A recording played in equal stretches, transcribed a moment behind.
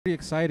pretty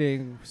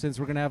exciting since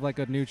we're going to have like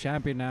a new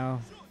champion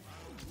now.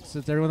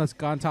 Since everyone that's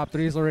gone top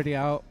 3 is already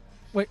out.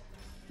 Wait.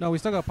 No, we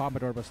still got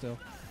Pompadour, but still.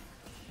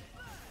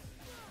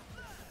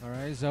 All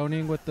right,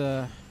 zoning with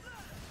the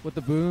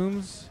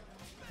booms.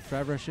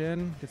 Drive rush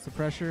in, gets the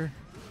pressure.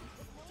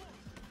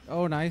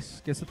 Oh,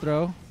 nice. Gets the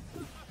throw.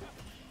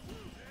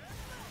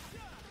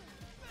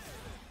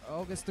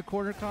 Oh, gets the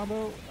corner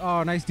combo.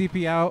 Oh, nice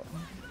DP out.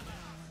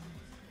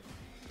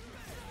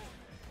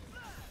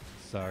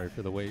 Sorry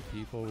for the wait,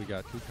 people. We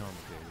got 2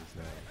 commentators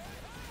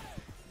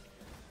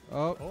now.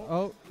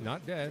 Oh.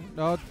 Not dead.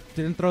 No,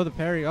 didn't throw the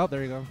parry. Oh,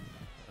 there you go.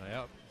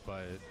 Yep,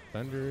 but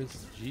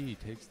Thunder's G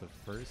takes the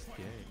first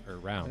game, or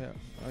round. Yeah.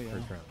 Oh, yeah.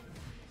 First round.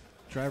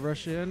 Drive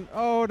rush in.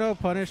 Oh, no,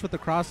 punish with the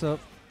cross up.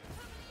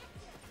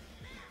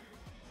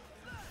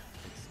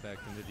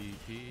 Expecting the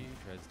DP,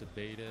 tries to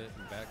bait it,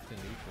 and back to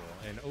neutral.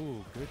 And,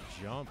 oh, good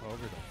jump over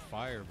the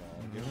fireball.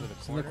 Give it to the In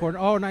corner. the corner.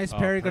 Oh, nice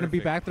parry. Going to be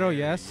Perfect back throw. parry,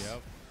 Yes.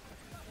 Yep.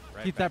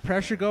 Right Keep back that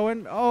pressure there.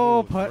 going.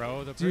 Oh,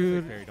 throw the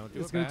dude. parry. Don't do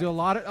It's it going to back. do a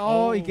lot of.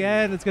 Oh,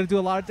 again. It's going to do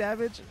a lot of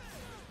damage.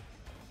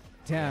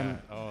 Damn. Yeah.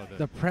 Oh,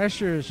 The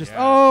pressure is just. Yeah.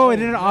 Oh, it Oh,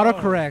 didn't no.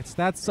 autocorrect.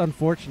 That's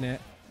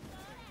unfortunate.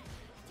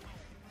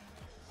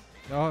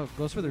 Oh,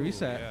 goes for the Ooh,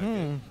 reset. yeah,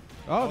 good.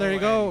 Oh, there you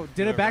go. and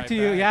Did do it back right to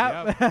you.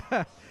 back.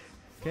 Yeah.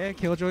 Okay,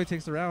 Killjoy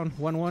takes the round.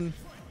 1-1.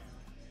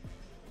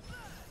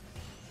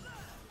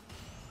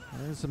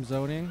 There's some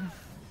zoning.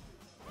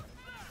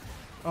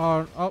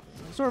 Oh,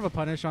 sort of a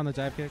punish on the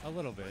dive kick. A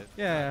little bit.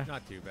 Yeah.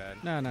 Not too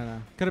bad.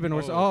 No. Could have been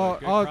worse. but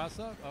good cross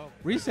up? Oh,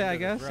 reset, I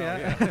good guess.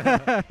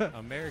 throw, Yeah.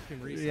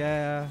 American reset.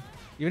 Yeah.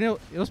 Even though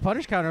it was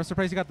punish counter, I'm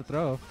surprised he got the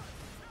throw.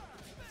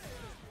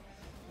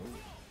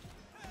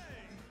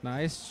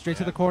 Nice. Straight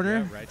to the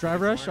corner. right to Drive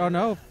the rush. corner.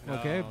 Oh, no. No,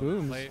 Okay,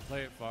 booms.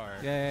 Play it far.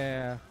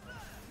 Yeah.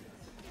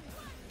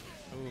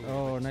 Ooh,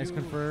 Oh, but nice too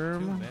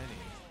confirm. many.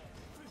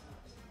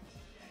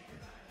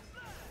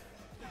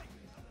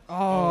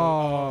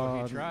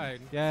 Oh. he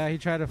tried. Yeah, he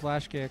tried a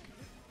flash kick.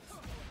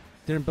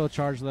 Didn't build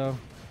charge, though.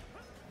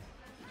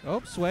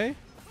 Oh, sway.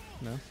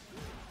 No.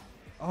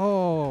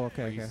 Oh,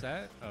 okay.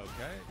 Reset.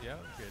 Okay. Yep.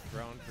 Get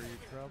thrown for your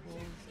troubles.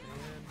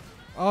 And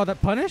Oh,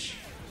 that punish?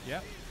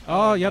 yep.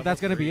 Oh, yep, double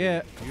that's going to be free.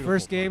 it. Beautiful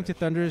First game to punish.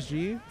 Thunder's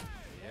G.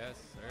 Yes,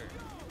 sir.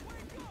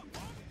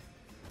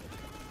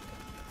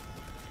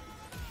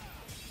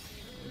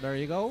 There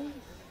you go.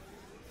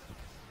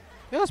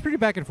 Yeah, it was pretty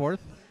back and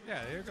forth. Yeah,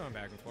 they're going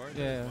back and forth.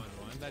 Yeah. It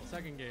was 1-1. That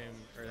second game,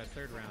 or that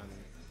third round,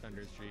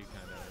 Thunder's G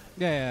kind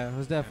of Yeah, it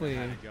was definitely.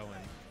 had it going.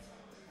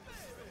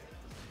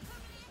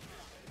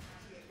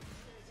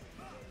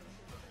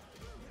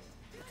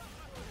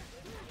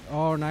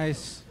 Oh,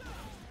 nice.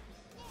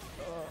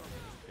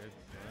 Good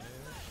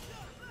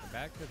finish.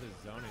 Back to the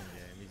zoning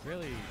game. He's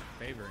really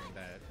favoring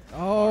that.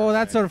 Oh, bar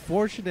that's right.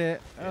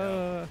 unfortunate.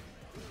 Yeah.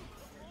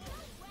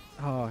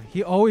 Oh,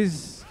 he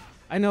always.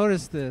 I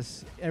noticed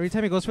this. Every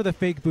time he goes for the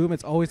fake boom,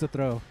 it's always a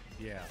throw.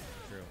 Yeah,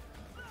 true.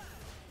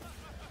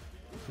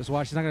 Just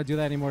watch. He's not going to do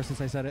that anymore since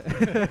I said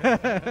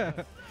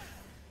it.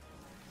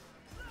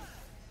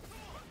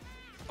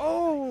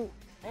 Oh!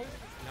 Not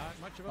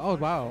much of a Oh,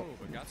 punish. wow.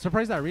 But got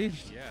Surprised that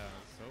reached. yeah,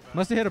 so bad.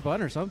 Must have hit a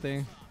button or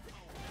something.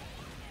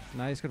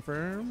 Nice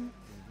confirm.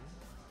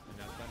 And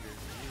now Thunder's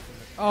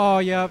G. Oh,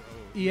 yep.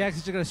 Oh, EX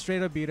is just going to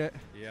straight up beat it.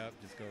 Yep,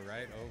 just go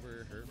right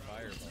over her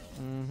fireball.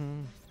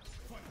 Mm-hmm.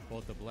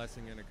 Both a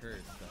blessing and a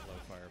curse, that low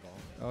fireball.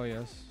 Oh,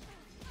 yes.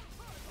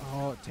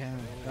 Oh, damn.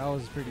 That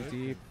was pretty Good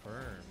deep.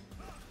 confirm.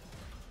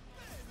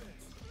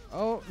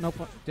 Oh, no.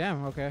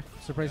 Damn, okay.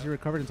 Surprised Yep. he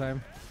recovered in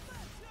time.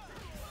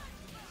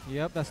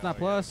 Yep, that's Oh, not yeah,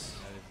 plus. that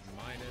is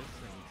minus,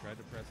 and he tried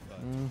to press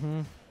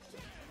button.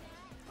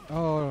 Mm-hmm.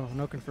 Oh,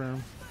 no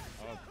confirm.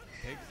 Oh,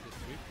 takes the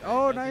sweep.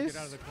 Oh, Doesn't get nice.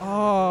 out of the corner.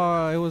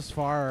 Oh, it was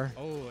far.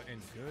 Oh,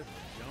 and good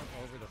jump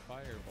over the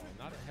fireball.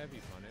 Not a heavy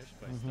punish,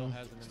 but still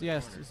has him in the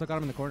Yes, corner. still got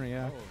him in the corner,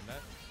 yeah. Oh, and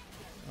that,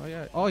 Oh,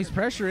 yeah. Oh, he's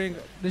pressuring.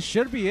 This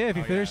should be it if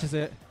he Oh, yeah. finishes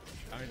it.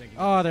 I don't think he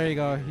Oh, can there you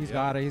get go. here. He's Yep.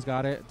 got it. He's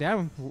got it.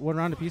 Damn, one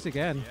round apiece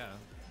again. Yeah.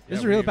 This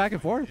is Yeah, real we- back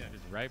and forth. Yeah,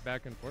 just right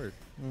back and forth.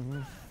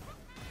 Mm-hmm.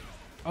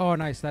 Oh,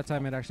 nice. That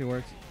time it actually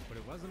worked. But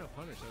it wasn't a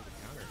punish, it was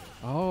a counter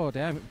hit. Oh,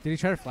 damn. Did he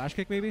try to flash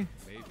kick maybe?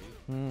 Maybe.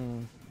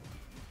 Hmm.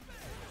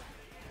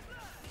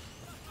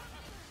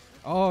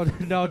 Oh,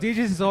 no.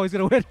 DJ's is always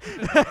going to win.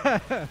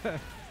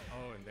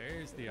 Oh, and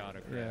there's the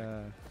autocorrect.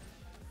 Yeah.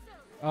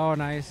 Oh,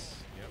 nice.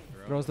 Yep,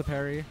 throw. Throws the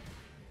parry.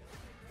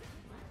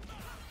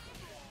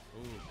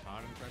 Ooh,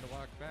 caught him trying to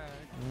walk back.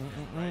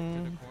 Mm-mm-mm.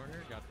 Right to the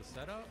corner, got the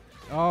setup.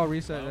 Oh,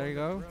 reset. Oh, There you the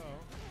go. throw.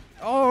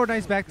 Oh,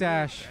 nice back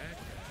dash. Back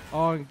dash.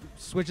 Oh,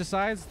 switches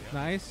sides. Yep.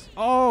 Nice.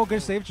 Oh,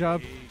 good save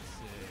jump. Takes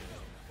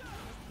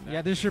it.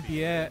 Yeah, this should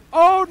be it.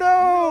 Oh,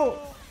 no.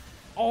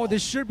 Oh,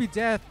 this should be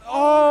death.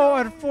 Oh,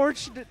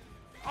 unfortunate.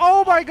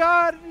 Oh, my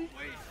God.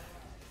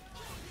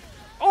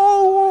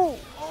 Oh,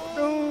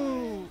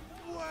 no.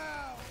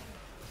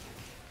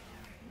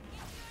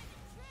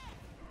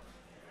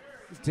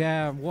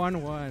 Damn,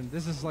 1-1.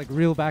 This is like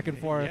real back and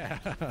forth. Yeah.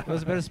 It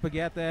was a bit of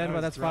spaghetti at the end, That but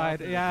was that's drop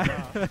fine. and Yeah.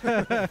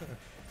 drop.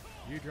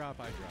 You drop,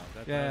 I drop.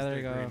 That Yeah, was there the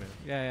you go. agreement.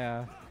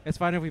 Yeah. It's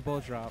fine if we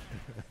both drop.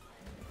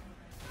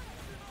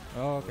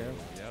 Oh, okay.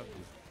 Yep.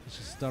 He's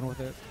just done with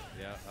it.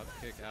 Yeah, up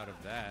kick out of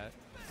that.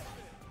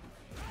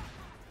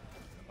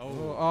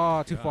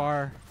 Oh, too gosh.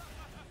 far.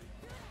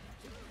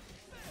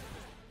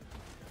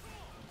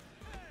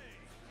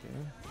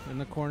 Okay. In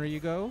the corner you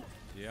go.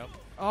 Yep.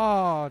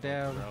 Oh,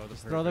 damn. Throw the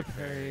Just throw the perfect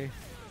parry.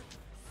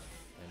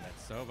 And that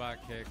Sobot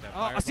kick. That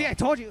Oh, see, I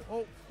told you.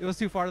 Oh, it was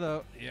too far,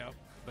 though. Yep.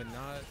 But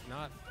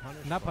not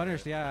punished. Not by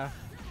punished, it. yeah.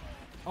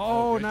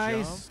 Oh, good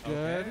nice. jump.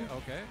 Good.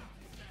 Okay.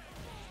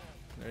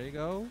 There you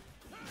go.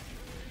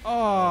 Oh.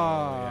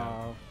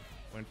 Yeah.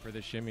 Went for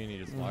the shimmy and he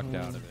just walked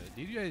out of it.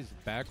 DJ's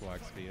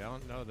backwalk speed, I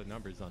don't know the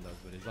numbers on those,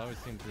 but it always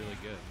seems really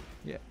good.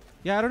 Yeah.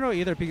 Yeah, I don't know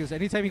either because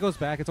anytime he goes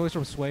back, it's always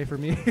from sway for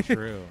me.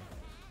 True.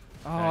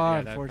 Oh,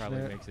 that unfortunate.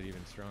 probably makes it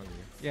even stronger.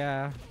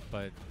 Yeah.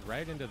 But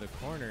right into the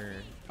corner.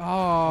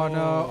 Oh,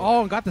 no.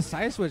 Oh, and got the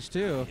side switch,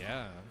 too.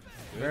 Yeah.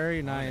 Good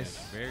Very punish. nice.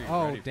 Very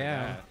Oh, ready for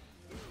damn. that.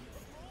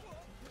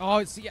 Oh,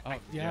 it's, yeah. Oh,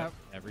 yeah. yep,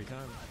 every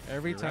time.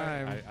 Every You're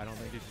right. time. I don't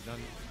think he's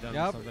done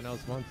Yep. something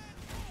else once.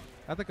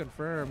 I have to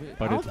confirm.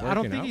 But it's I don't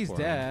working think out he's for him.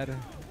 dead.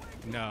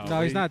 No.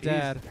 No, he's not He's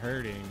dead.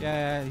 hurting.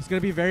 Yeah, he's going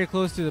to be very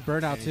close to the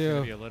burnout, He's too.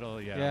 gonna be a little,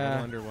 a little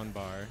under one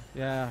bar.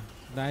 Yeah.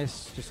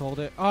 Nice. Just hold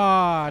it. Oh,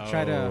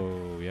 try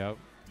yep.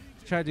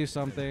 to do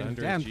something.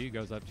 Under Damn. G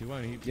goes up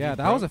 2-1. Yeah,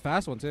 that was a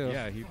fast one, too.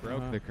 Yeah, he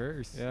broke the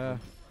curse. Yeah.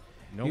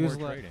 No He more was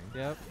trading.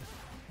 Yep.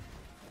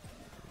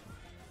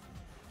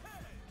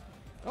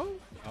 Oh.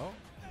 Oh.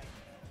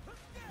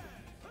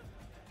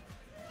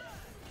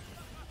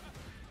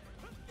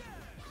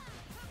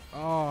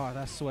 Oh,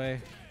 that's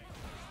sway.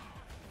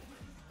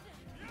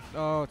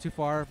 Oh, too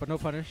far, but no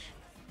punish.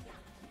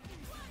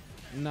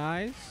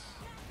 Nice.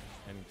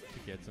 And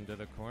gets him to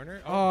the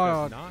corner.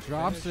 Oh, does not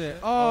drops finish it.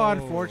 Oh,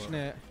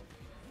 unfortunate.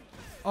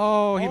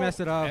 Oh, he messed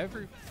it up.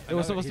 It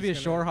was supposed to be a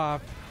shore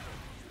hop.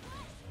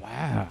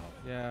 Wow.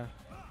 Yeah.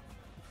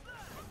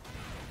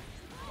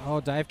 Oh,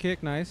 dive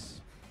kick. Nice.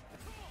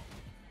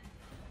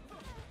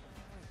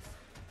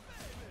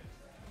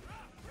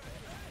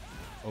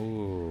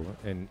 Oh,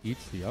 and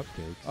eats the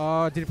upkicks.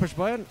 Oh, did he push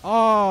button?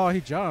 Oh,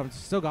 he jumped.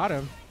 Still got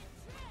him.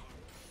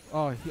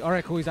 Oh, all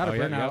right, cool. He's out of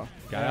burnout. Yep.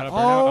 Got out of burnout.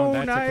 Oh,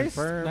 That's nice. a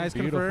confirm. Nice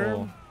Beautiful.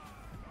 confirm.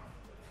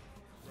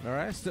 All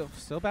right,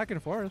 still back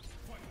and forth.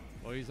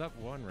 Well, he's up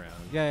one round.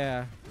 Yeah,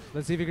 yeah.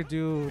 Let's see if he could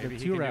do Maybe the he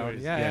can 2 do round.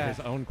 his, Yeah. his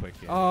own quick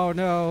game. Oh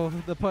no,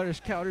 the punish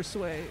counter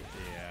sway.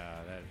 Yeah,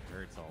 that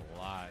hurts a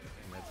lot.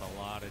 And that's a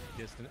lot of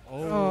distance.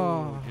 Oh,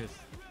 Oh. just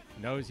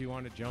knows you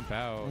want to jump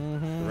out.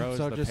 Mm-hmm. Throws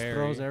So the just parry.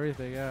 throws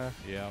everything. Yeah.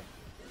 Yep.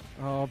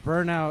 Oh,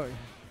 burnout.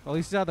 At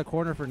least he's out of the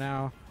corner for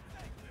now.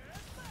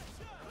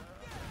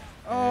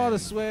 Oh, the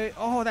And- sway.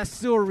 Oh, that's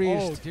still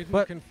reached. Oh, didn't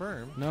but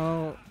confirm.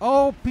 no.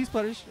 Oh, piece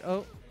punish.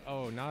 Oh,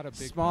 Oh, not a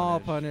big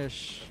small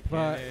punish. punish.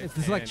 But Panic it's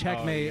just like and-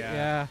 checkmate. yeah.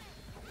 Yeah.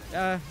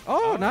 Yeah.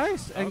 Oh, Oh,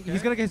 nice. And okay.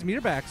 he's gonna get his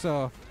meter back,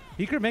 so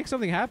he could make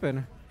something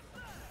happen.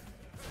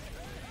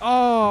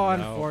 Oh,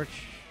 No.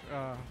 unfortunate.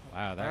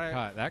 Wow, that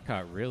Alright. that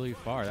caught really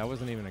far. That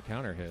wasn't even a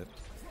counter hit.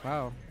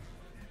 Wow.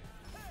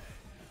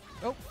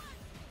 Oh.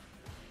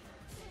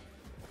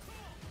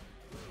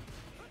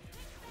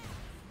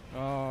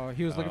 Oh,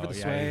 he was looking for the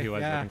yeah, sway. he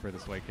was yeah. looking for the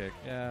sway kick.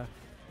 Yeah.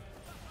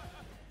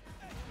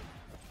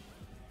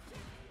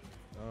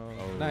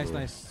 Oh. Nice,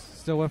 nice.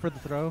 Still went for the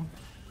throw.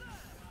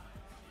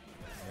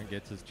 And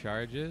gets his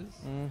charges.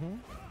 Mm-hmm.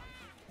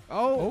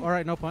 Oh, all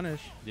right, no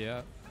punish.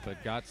 Yeah,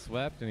 but got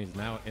swept, and he's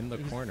now in the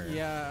corner.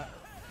 Yeah,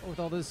 with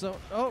all this. So,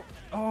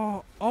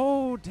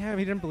 damn,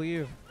 he didn't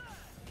believe.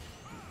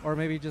 Or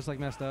maybe he just like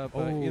messed up.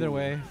 But either Oh.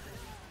 way.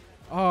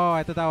 Oh,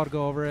 I thought that would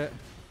go over it.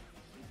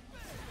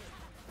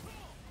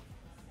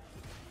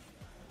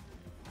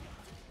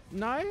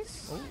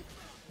 Nice. Oh.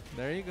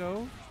 There you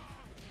go.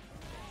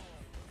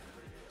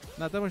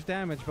 Not that much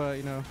damage, but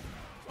you know.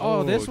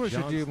 Oh, this one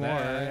should do jumps more.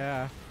 that.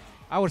 Yeah.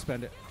 I would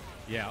spend it.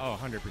 Yeah,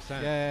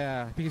 100%.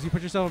 Yeah. Because you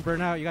put yourself in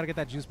burnout, you got to get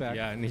that juice back.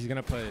 Yeah, and he's going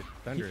to put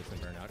Thunderous in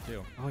burnout,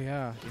 too. Oh,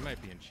 yeah. He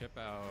might be in chip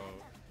out.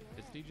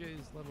 Is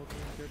DJ's level 3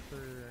 good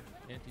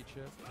for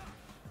anti-chip?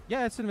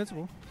 Yeah, it's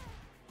invincible.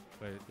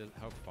 But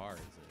how far is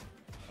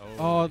it?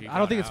 Oh, he I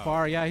don't got think it's out.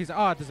 far. Yeah, he's.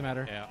 Oh, it doesn't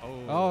matter. Yeah.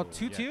 Oh,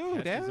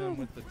 2-2? catches Damn. him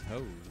with the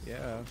toes.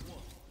 Yeah.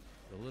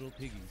 The little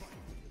piggies.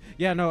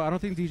 Yeah, no, I don't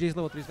think DJ's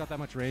level 3's got that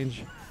much range.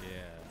 Yeah.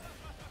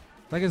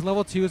 Like his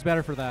level 2 is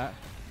better for that.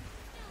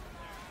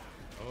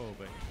 Oh,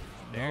 but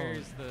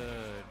there's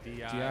the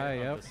DI, DI, of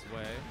yep. the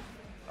sway.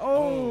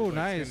 Oh, but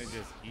nice. He's gonna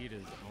just eat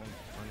his own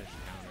punish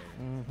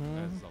counter. Mm-hmm.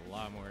 That's a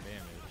lot more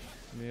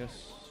damage.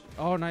 Yes.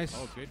 Oh, nice.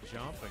 Oh, good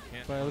jump, but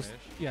can't But it was,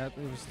 punish. yeah, it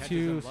was Catches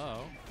too. him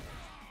low.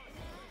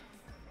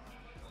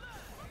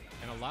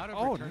 And a lot of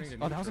Oh, returning nice.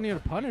 to Oh, that wasn't even a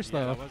neutral. punish, Yeah,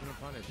 though. that wasn't a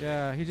punish.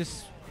 Yeah, he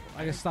just,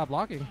 I guess, stopped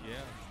blocking. Yeah.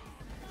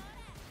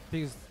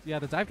 Because, yeah,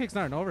 the dive kick's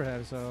not an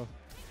overhead, so.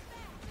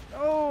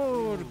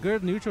 Oh,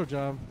 good neutral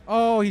jump.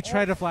 Oh, he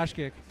tried a flash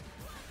kick.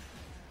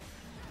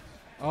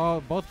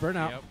 Oh, both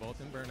burnout. Yep, both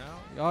in burnout.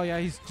 Oh, yeah,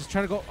 he's just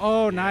trying to go.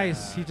 Oh,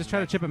 nice. He just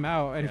tried to chip him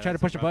out, and he tried to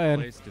push a button.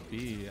 Place to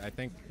be. I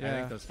think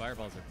Yeah. those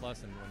fireballs are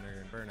plussing when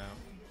they're in burnout.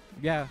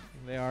 Yeah,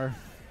 they are.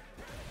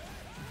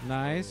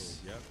 Nice.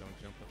 Oh, yep,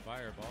 don't jump the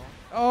fireball.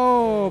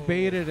 Oh,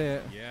 baited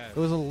it. Yes. It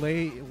was a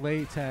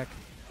late tech.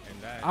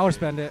 And that I would is-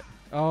 spend it.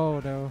 Oh,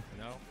 no.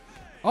 No.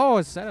 Oh,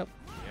 it's set up.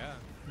 Yeah.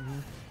 Mm-hmm.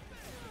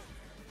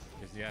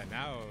 Because, yeah,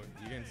 now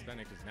you didn't spend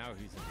it because now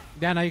he's in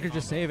Yeah, now you can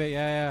just combo. save it.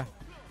 Yeah.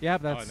 Yeah,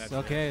 that's, that's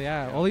okay. right.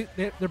 Yeah. Yeah. Only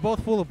they're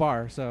both full of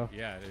bar, so.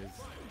 Yeah, it is.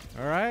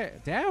 All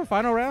right. Damn,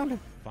 final round.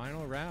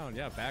 Final round.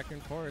 Yeah, back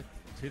and forth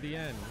to the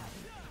end.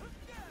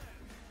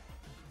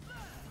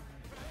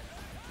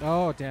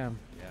 Oh, damn.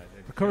 Yeah,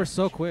 Recovers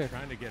so quick.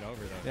 Trying to get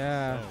over those.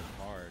 Yeah. So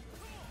hard.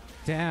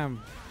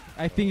 Damn.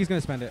 I think he's going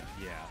to spend it.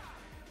 Yeah.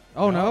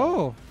 Oh,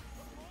 no.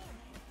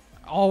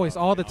 Always,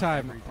 all the Oh,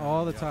 time. every time,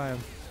 All the yeah. time.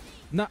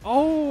 No,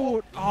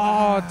 oh,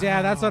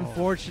 damn. That's Wow.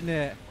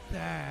 unfortunate.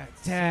 That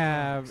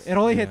Damn. sucks. It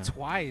only Yeah. hit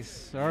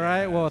twice. All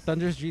right. Well, Yes.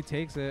 Thunder's G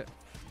takes it.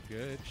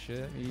 Good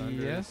shit.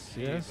 Thunder Yes,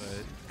 G, yes.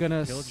 But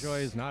Gonna. Killjoy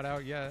is not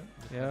out yet.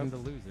 Yep. And the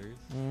losers.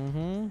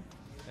 Mm-hmm.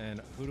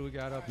 And who do we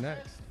got up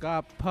next?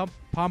 Got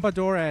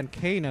Pompadour and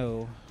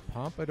Kano.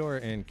 Pompadour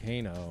and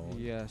Kano.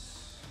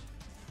 Yes.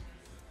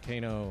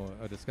 Kano,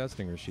 a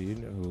disgusting Rashid,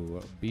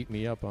 who beat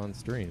me up on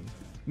stream.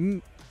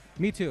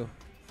 Me too.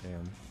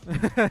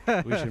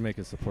 Damn. We should make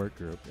a support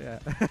group. Yeah.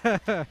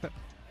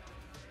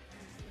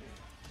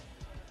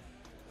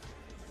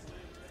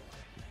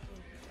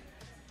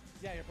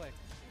 Yeah, you're playing.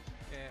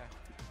 Yeah.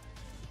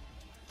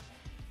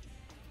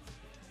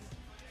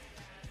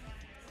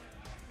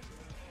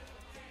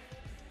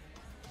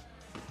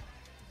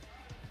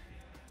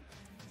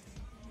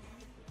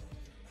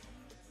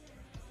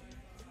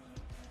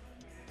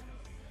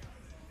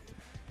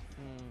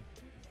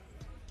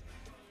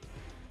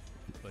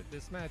 But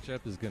this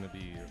matchup is going to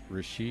be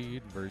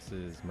Rashid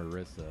versus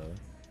Marissa.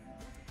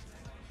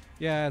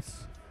 Yeah,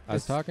 it's. I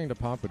was talking to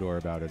Pompadour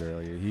about it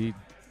earlier. He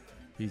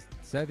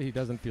said he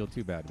doesn't feel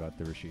too bad about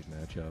the Rashid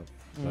matchup,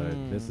 but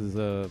this is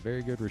a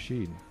very good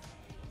Rashid.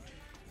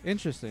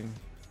 Interesting.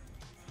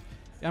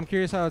 I'm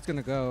curious how it's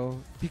gonna go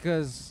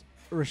because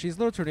Rashid's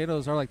little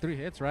tornadoes are like 3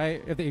 hits,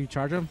 right? If you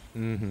charge them.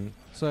 Mm-hmm.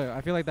 So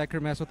I feel like that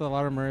could mess with a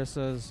lot of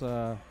Marissa's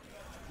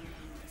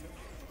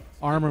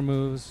armor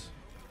moves.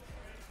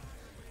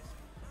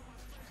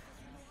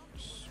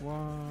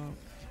 Swap.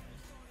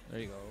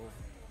 There you go.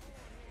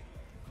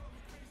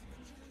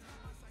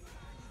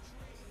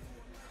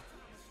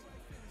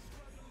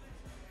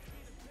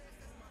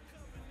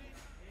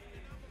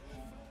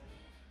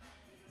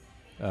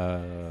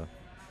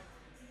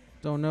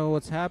 Don't know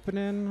what's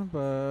happening,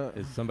 but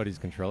Is somebody's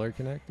controller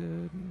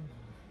connected?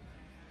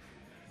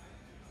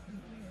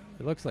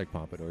 It looks like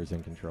Pompadour's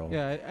in control.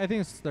 yeah, I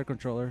think it's their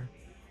controller.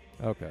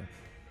 Okay.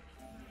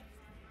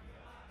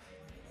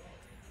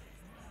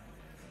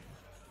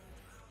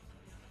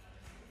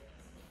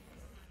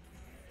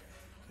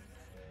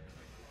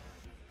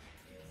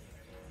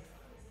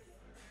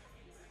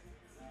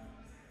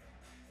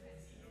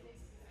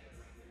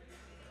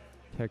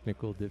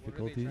 Technical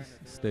difficulties. trying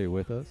to do? Stay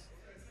with us.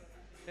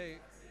 Hey,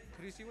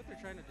 could you see what they're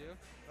trying to do?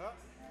 Huh?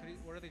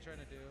 What are they trying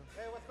to do?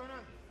 Hey, what's going on?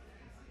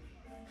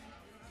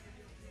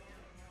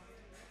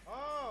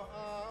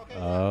 Oh, okay.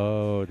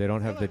 Oh, they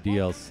don't have the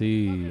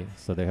DLC,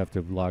 so they have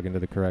to log into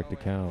the correct Oh, wait,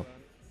 account. hold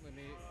on. Let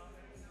me.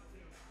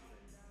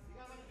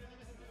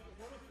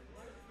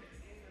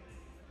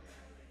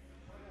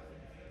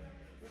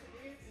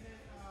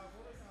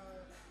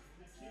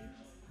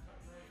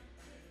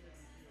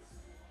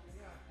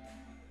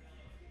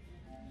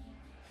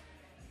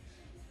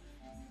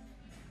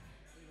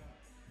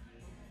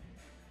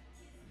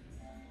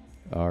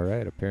 All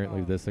right,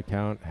 apparently Oh. this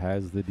account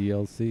has the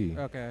DLC.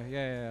 Okay,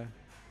 yeah.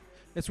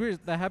 It's weird.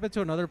 That happened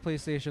to another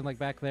PlayStation, like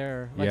back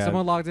there. Like Yeah.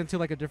 someone logged into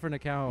like a different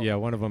account. Yeah,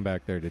 one of them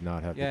back there did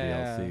not have Yeah, the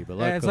yeah. DLC, but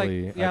Yeah, it's like,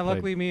 luckily, yeah, I played-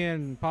 luckily me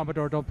and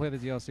Pompadour don't play the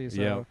DLC, so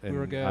yeah, we and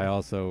were good. I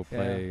also Yeah.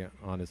 play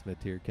Honest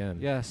Mid-Tier Ken.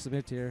 Yeah,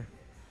 submit tier.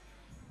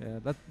 Yeah,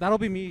 that'll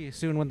be me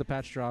soon when the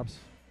patch drops.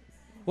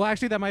 Well,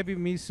 actually, that might be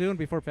me soon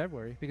before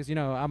February because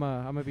I'm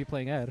gonna be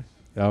playing Ed.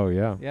 Oh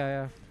yeah.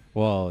 Yeah.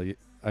 Well,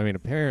 I mean,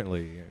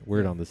 apparently,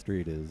 word Yeah. on the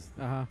street is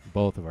Uh huh.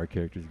 both of our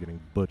characters getting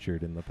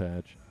butchered in the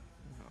patch.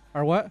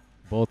 Or what?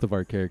 Both of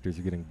our characters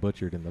are getting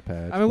butchered in the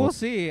patch. I mean, we'll Both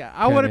see. I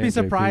Ken wouldn't be and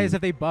JP. surprised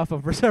if they buff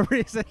him for some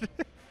reason.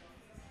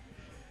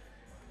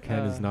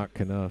 Ken is not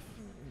Knuff.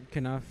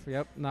 Knuff.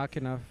 Yep, not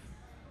Knuff.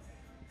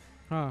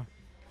 Huh.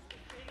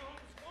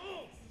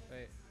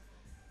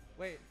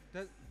 Wait.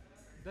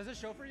 Does it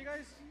show for you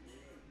guys?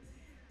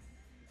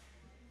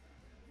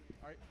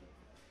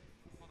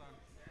 Hold on.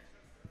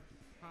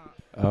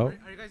 Oh,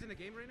 Are you guys in the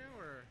game right now,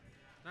 or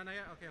not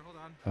yet? Okay, hold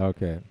on.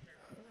 okay. Yeah.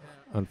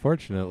 Why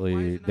Unfortunately, is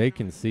it not they showing?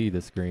 can see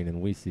the screen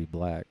and we see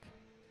black.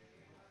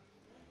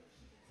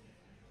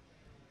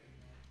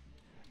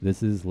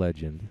 This is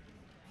Legend.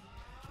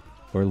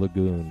 Or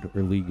Lagoon,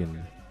 or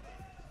Legan.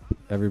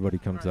 Everybody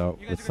comes Alright, out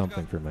you guys with are good to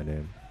something go. for my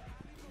name.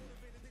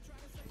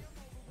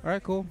 All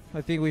right, cool.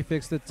 I think we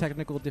fixed the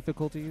technical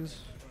difficulties.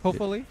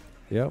 Hopefully.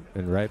 Yep,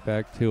 and right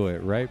back to it.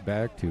 Right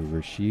back to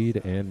Rashid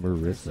and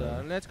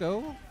Marissa. Let's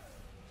go.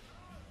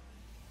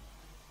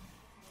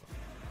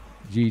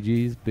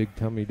 GG's Big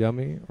Tummy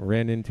Dummy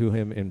ran into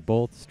him in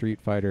both Street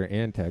Fighter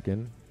and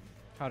Tekken.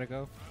 How'd it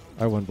go?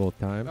 I won both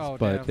times, Oh,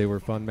 but damn. they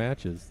were fun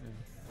matches.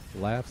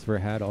 Yeah. Laughs were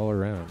had all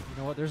around. You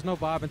know what? There's no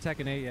Bob in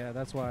Tekken 8 yet.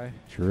 That's why.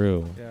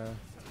 True. Yeah.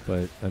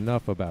 But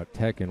enough about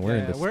Tekken. We're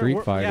Yeah, into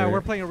Street Fighter. Yeah, we're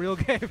playing a real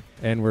game.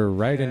 And we're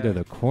right Yeah. into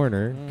the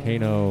corner. Mhm.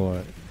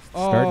 Kano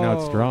starting out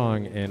Oh,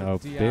 strong in a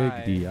DI.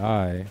 big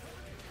DI.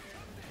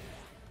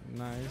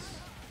 Nice.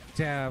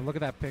 Damn, look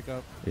at that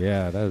pickup.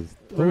 Yeah, that was.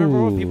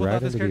 Remember when ooh, people right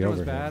thought this into the character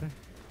was overhead. bad?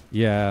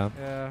 Yeah,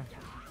 Yeah.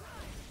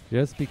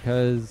 just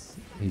because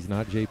he's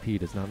not JP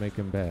does not make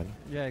him bad.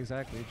 Yeah,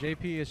 exactly.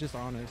 JP is just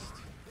honest.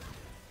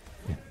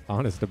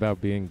 Honest about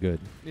being good.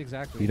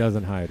 Exactly. He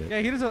doesn't hide it.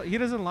 Yeah, he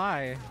doesn't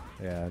lie.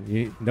 Yeah,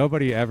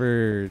 nobody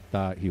ever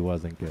thought he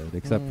wasn't good,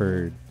 except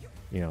for,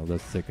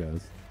 those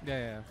sickos.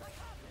 Yeah.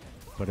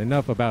 But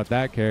enough about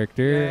that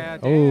character. Yeah,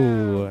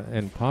 oh, damn.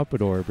 and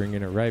Pompadour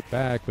bringing it right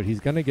back, but he's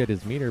going to get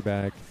his meter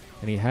back,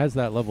 and he has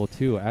that level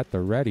 2 at the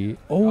ready.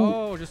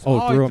 Oh,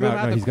 Threw him out.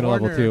 at No, the he's going to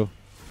level corner. 2.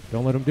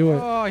 Don't let him do it.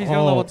 Oh, he's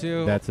gonna level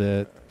 2. That's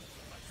it.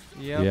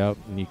 Yep.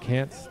 And you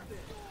can't.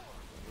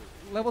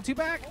 Level 2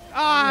 back.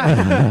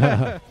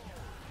 Ah.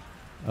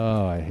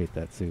 Oh, I hate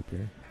that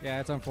super. Yeah,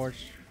 it's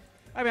unfortunate.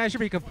 I mean, I should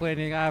be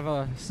complaining. I have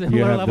a You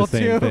similar have level the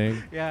same 2.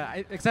 thing.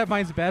 Yeah, except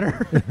mine's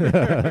better.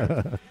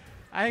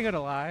 I ain't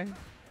gonna lie.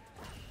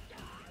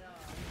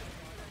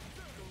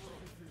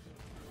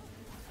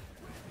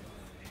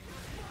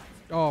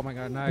 Oh my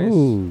god, nice.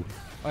 Ooh.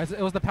 Oh, it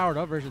was the powered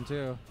up version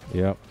too.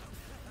 Yep.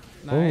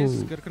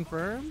 Nice, Ooh. good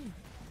confirm.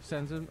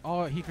 Sends him.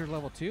 Oh, he could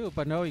level 2,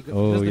 but no, he does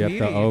Oh, the yep, meaty.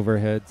 the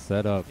overhead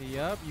setup.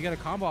 Yep, you get a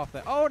combo off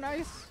that. Oh,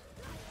 nice.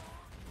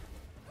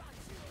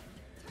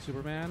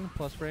 Superman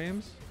plus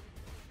frames.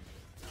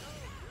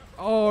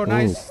 Oh,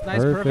 nice, Ooh, nice,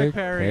 perfect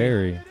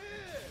parry.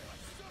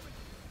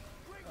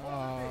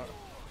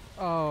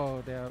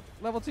 Oh, damn.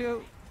 Level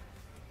 2.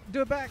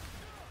 Do it back.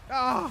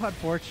 Oh,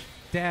 unfortunate.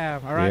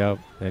 Damn. All right. Yep,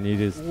 and you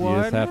just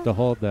have to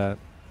hold that.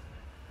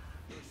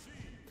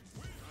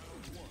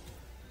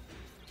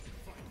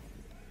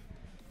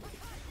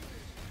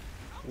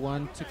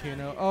 One to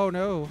Kano. Oh,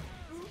 no.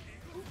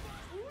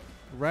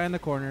 Right in the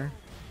corner.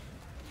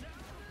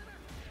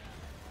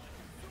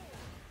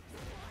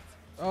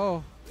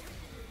 Oh.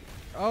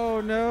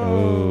 Oh,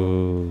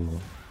 no. Oh.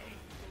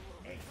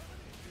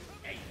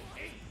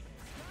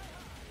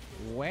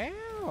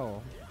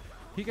 Wow.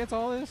 He gets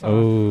all this?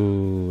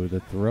 Oh, the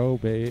throw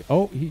bait.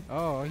 Oh, he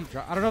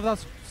dropped. I don't know if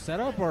that's set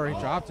up or he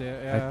dropped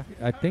it. Yeah.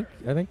 I think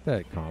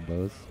that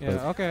combos.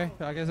 Yeah, okay.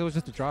 I guess it was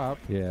just a drop.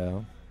 Yeah,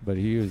 but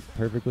he was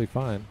perfectly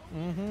fine.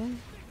 Mm-hmm.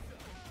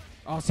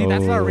 Oh, see,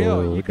 that's not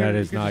real. You that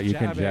is not. You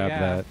can jab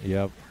that.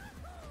 Yep.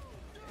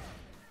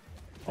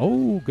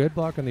 Oh, good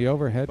block on the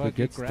overhead, but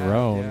gets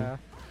thrown. Yeah.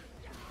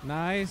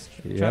 Nice.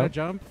 Try to Yep.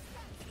 jump.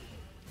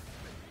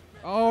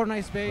 Oh,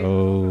 nice bait.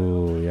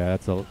 Oh, yeah,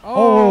 that's a.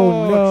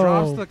 Oh, no!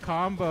 drops the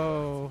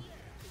combo.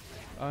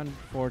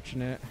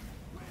 Unfortunate.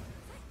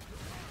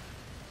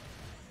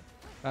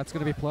 That's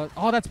gonna be plus.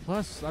 Oh, that's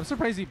plus. I'm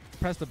surprised he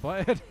pressed the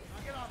button.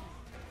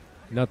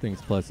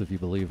 Nothing's plus if you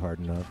believe hard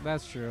enough.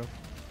 That's true.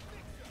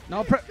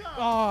 No,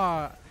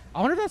 I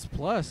wonder if that's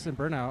plus in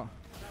Burnout.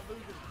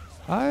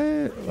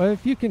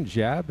 If you can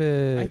jab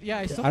it,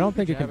 I don't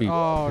think it can be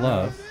plus.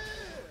 No.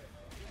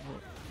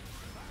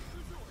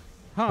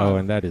 Huh. Oh,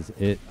 and that is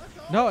it.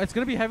 No, it's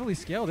gonna be heavily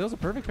scaled. It was a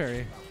perfect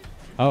parry.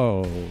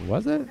 Oh,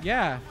 was it?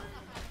 Yeah.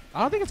 I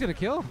don't think it's gonna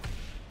kill.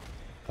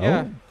 Oh,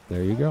 Yeah.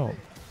 there you go.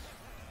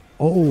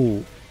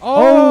 Oh.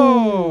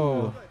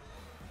 Oh.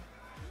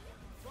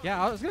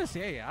 Yeah, I was gonna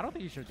say, I don't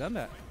think you should have done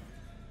that.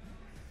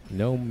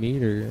 No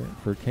meter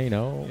for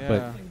Kano, Yeah.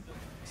 but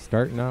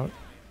starting out.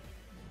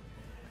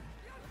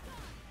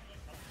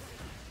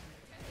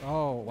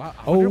 Oh wow!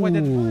 I wonder why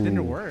didn't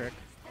it work.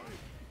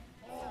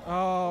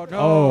 Oh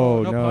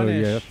no! No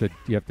punish.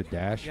 you have to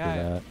dash for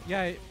that.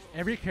 Yeah,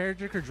 every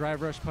character could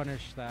drive rush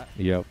punish that.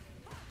 Yep.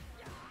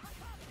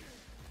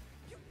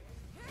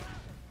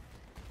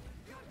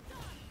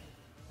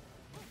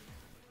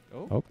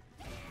 Oh.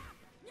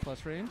 Plus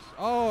frames.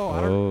 Oh,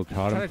 I don't Oh,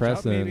 caught him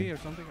pressing. Maybe or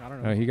something. I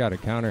don't know. No, he got a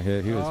counter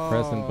hit. He was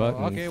pressing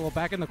buttons. Okay, well,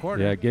 back in the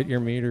corner. Yeah, get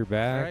your meter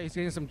back. All right, he's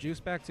getting some juice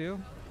back too.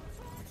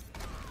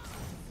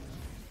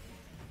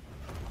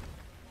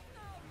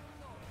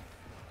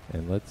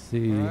 And let's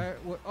see. All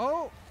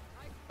right.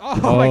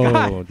 Oh my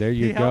God! There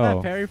you he go. held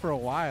that parry for a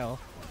while.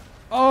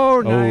 Oh,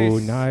 nice. Oh,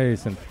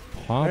 nice. And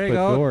There you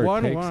go.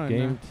 Pompadour takes 1-1.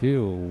 game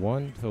 2,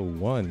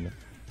 1-1.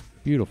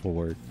 Beautiful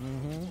work.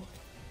 Mm-hmm.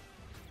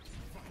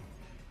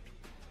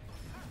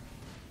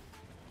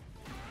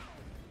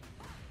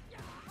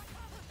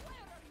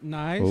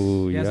 Nice.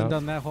 Oh, he hasn't yep.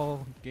 done that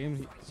whole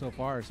game so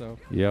far, so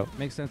Yep.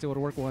 makes sense. It would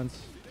work once.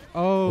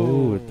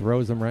 Oh, it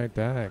throws him right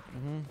back.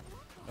 Mm-hmm.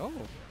 Oh,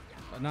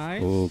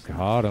 nice. Oh,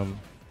 caught him.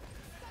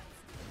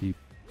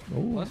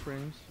 Plus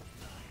frames.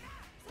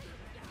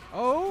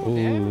 Oh,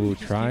 damn. Oh, he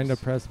just trying to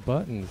keeps- press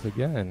buttons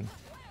again.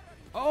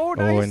 Oh,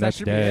 nice. Oh, and that that's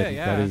should dead. be it,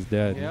 yeah. That is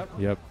dead.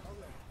 Yep.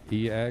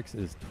 EX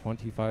is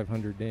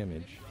 2,500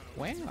 damage.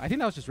 Wow. I think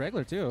that was just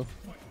regular, too.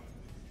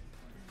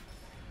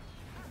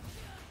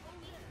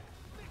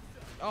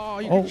 Oh,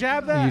 you can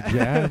jab that. You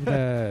jab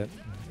that.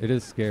 It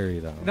is scary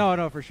though. No,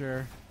 no, for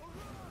sure.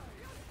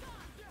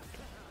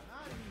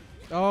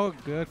 Oh,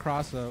 good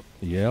cross up.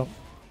 Yep.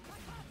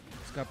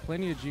 It's got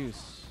plenty of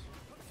juice.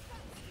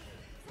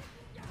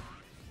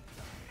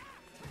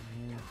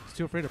 He's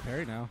too afraid to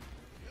parry now.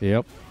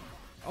 Yep.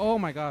 Oh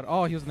my god.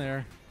 Oh, he was in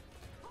there.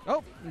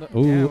 Oh. No,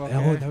 Ooh, damn,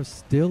 okay. oh, that was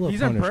still a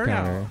He's in punish burnout.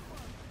 counter.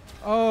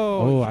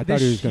 Oh, I thought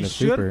he was going to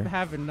super. should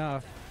have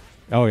enough.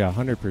 Oh yeah,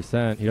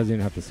 100%. He doesn't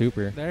even have to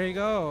super. There you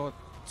go.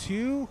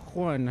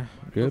 2-1.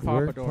 Good for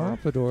work, Pompadour.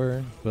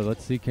 Pompadour. But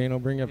let's see Kano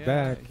bring it Yeah,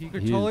 back. he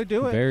could He's totally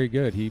do it. Very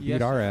good. He Yes,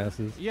 beat our sir.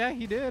 asses. Yeah,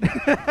 he did.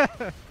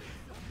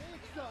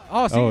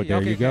 Oh, see, Oh, there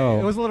okay, you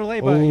go. It was a little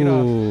late, but you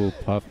know. Ooh,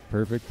 puff,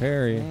 perfect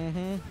parry.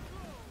 Mm-hmm.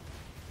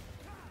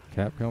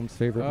 Capcom's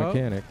favorite Oh.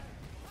 mechanic.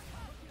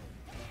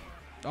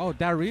 Oh,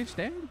 that reach,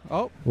 damn.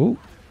 Oh, Ooh.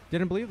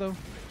 didn't believe though.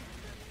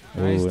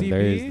 Ooh, Nice and DP.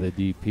 there's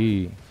the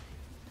DP.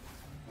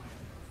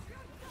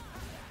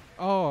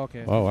 Oh,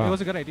 okay. Oh, wow. It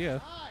was a good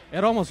idea.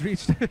 It almost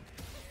reached.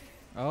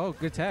 Oh,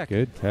 good tech.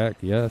 Good tech,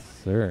 yes,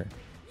 sir.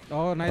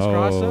 Oh, nice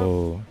cross up.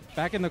 Oh,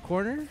 Back in the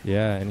corner.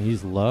 yeah, and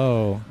he's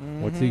low.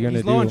 What's he Mhm. gonna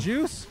He's do? low on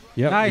juice.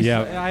 Yep, Nice.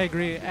 yep. I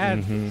agree.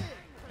 And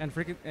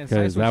freaking and side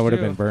Because that switch would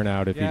have too. been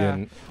burnout if Yeah. he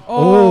didn't.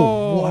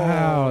 Oh,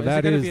 wow, is it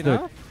that gonna is be the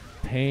enough?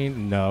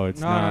 pain. No, it's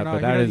No, not. no, But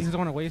he that doesn't is.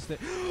 want to waste it.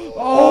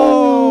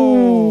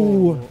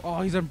 Oh!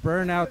 Oh, he's in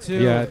burnout too.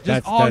 Yeah, Just,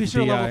 that's he that's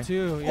should have DI.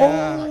 level 2.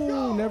 Yeah.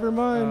 Oh, never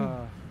mind.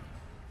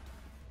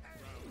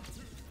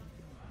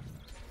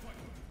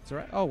 It's all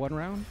right. Oh, 1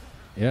 round.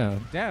 Yeah,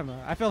 Damn,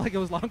 I felt like it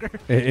was longer.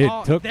 it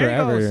Oh, took there you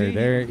go, forever. see?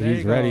 There, There you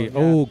he's go, ready. yeah.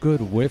 Oh, good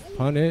whiff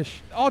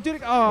punish. Oh,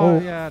 dude. Oh, Oh.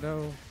 yeah,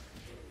 no.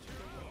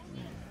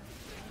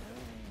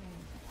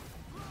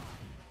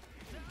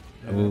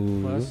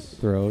 Ooh, Plus.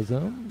 throws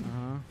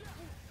him.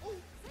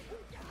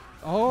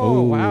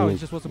 Oh, wow. He Ooh.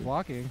 just wasn't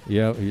blocking.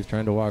 Yeah, he's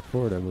trying to walk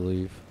forward, I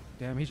believe.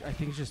 Damn, I think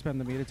he should spend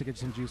the meter to get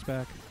some juice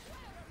back.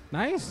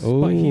 Nice.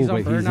 Oh, but he's on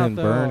he's burnout, in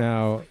though.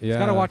 burnout. Yeah. He's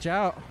got to watch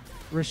out.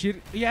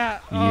 Rashid. Yeah.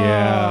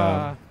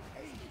 Yeah.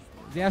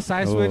 Yeah,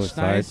 side Oh, switch.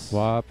 side Nice.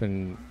 swap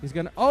and He's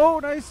going to. Oh,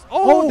 nice.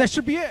 Oh, Oh. that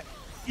should be it.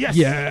 Yes.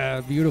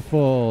 yeah,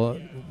 beautiful.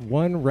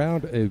 1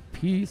 round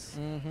apiece,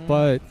 Mhm.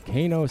 but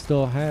Kano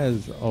still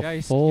has a Yeah,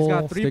 he's full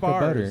got 3 stick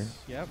bars. of butter.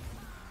 Yep.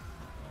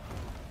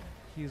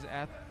 He's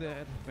at the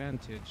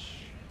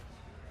advantage.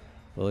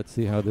 Well, let's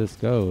see how this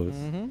goes.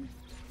 Mm-hmm.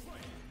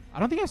 I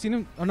don't think I've seen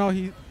him. Oh, no,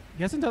 he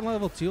hasn't done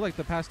level 2 like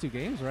the past 2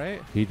 games,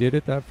 right? He did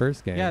it that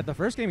first game. Yeah, the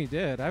first game he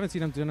did. I haven't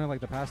seen him doing it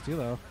like the past 2,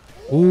 though.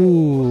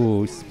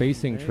 Ooh,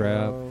 spacing There you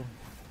trap. go.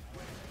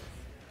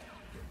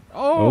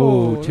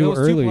 Oh, too it was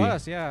early.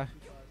 2+, yeah.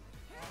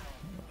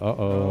 Uh-oh.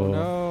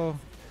 Oh,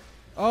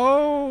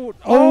 no.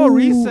 Oh,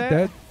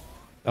 reset.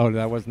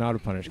 That was not a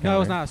punish counter. No, it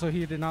was not. So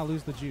he did not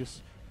lose the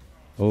juice.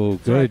 Oh,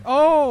 That's right. good.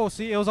 Oh,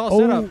 see, it was all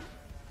set up.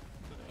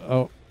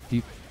 Oh,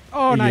 deep.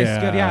 Oh, nice.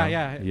 Good.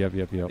 Yeah. Yep.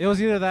 It was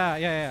either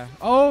that. Yeah.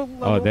 Oh,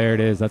 Oh, there it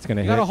is. That's going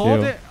to You hit, gotta hold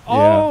too. it.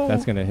 Oh. Yeah,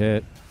 that's going to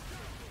hit.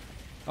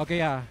 Okay,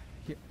 yeah.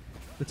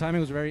 The timing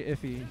was very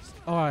iffy.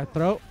 Oh, I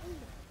throw.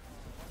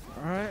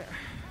 All right.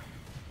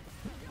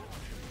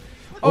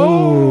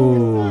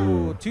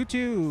 Oh.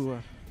 2-2.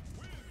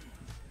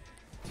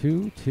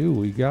 2-2.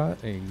 We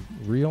got a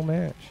real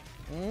match.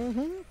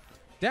 Mm-hmm.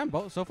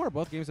 Damn, so far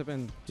both games have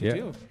been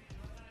 2-2.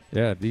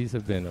 Yeah, these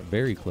have been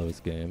very close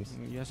games.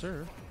 Yes,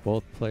 sir.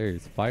 Both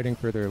players fighting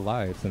for their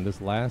lives in this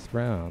last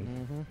round.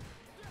 Mm-hmm.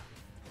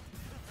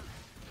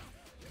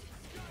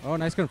 Oh,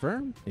 nice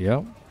confirm.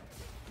 Yep.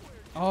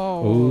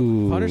 Oh,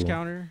 Ooh. punish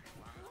counter.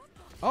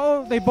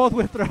 Oh, they both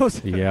whip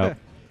throws. Yep.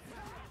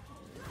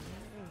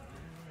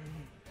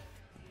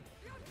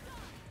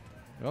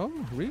 Oh,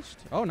 reached.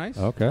 Oh, nice.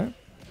 Okay.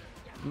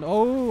 No,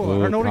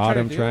 Oh, or no, caught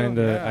him to trying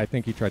do. to. Yeah. I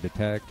think he tried to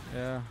tech.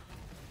 Yeah.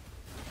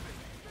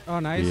 Oh,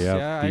 nice. Yep,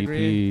 Yeah, I DP.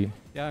 agree.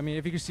 Yeah, I mean,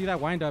 if you could see that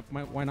wind up,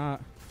 why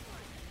not?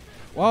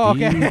 Whoa,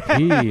 okay.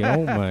 DP.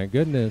 Oh my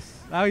goodness.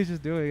 Now he's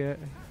just doing it.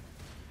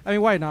 I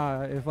mean, why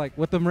not? If like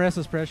with the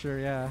Marissa's pressure,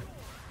 yeah.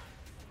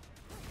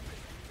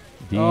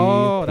 DP.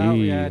 Oh,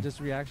 yeah, just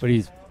reaction. But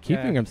he's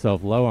keeping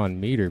himself low on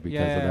meter because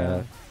of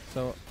that.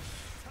 So.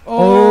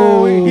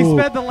 Oh, he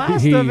sped the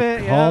last he of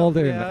it. called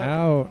Yep, him yep.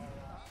 out.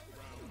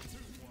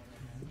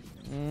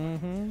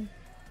 Mm-hmm.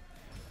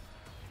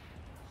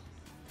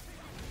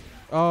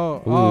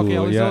 Oh, Ooh, okay.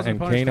 At least that yeah, was a and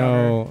punish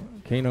counter.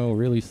 Kano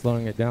really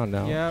slowing it down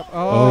now. Yep.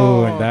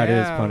 Oh, and that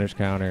is yeah. punish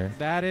counter.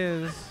 That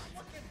is.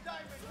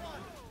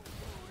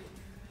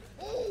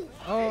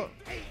 Oh.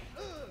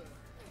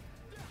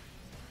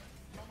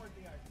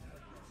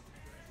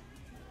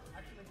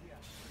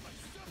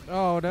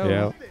 Oh no.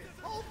 Yeah.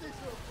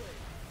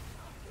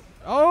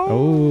 Oh.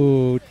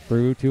 Oh,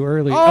 through too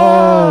early. Oh,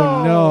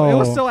 Oh, no. It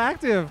was still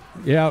active.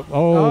 Yeah.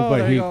 Oh, But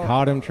there he you go.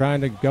 caught him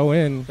trying to go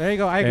in. There you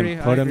go. I agree.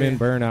 And put I him agree. in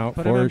burnout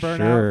Put him for in burnout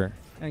sure.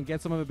 and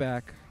get some of it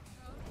back.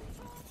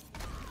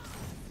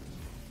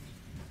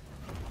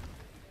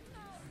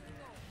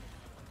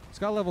 It's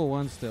got level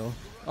 1 still.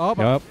 Oh,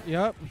 Yep.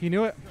 Yep. He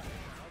knew it.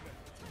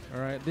 All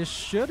right. This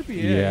should be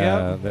it.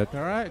 Yeah, Yep. that-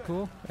 All right.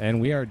 Cool.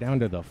 And we are down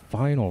to the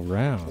final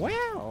round.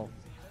 Wow.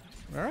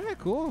 All right,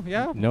 cool.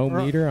 Yeah. No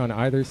meter on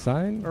either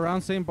side.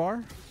 Around same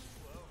bar.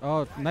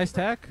 Oh, nice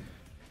tech.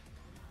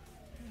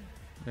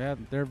 Yeah,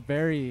 they're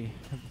very.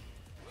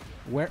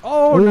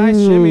 Oh, Ooh, nice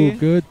shimmy.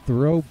 Good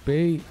throw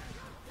bait.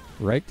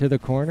 Right to the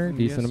corner.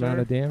 Decent amount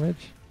sir. of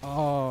damage.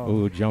 Oh.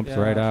 Ooh, jumps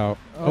right out.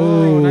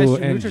 Oh, nice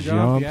and neutral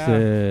jumps jump.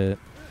 it.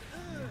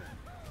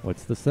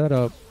 What's the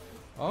setup?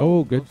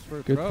 Oh, good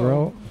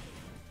throw.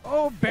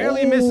 Oh,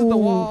 barely misses the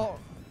wall.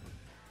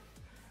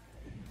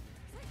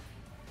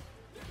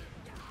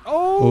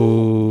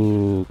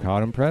 Oh,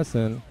 caught him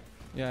pressing.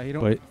 Yeah, he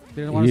But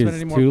didn't want to spend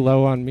any more. Too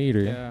low on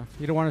meter. Yeah,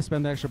 he don't want to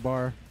spend the extra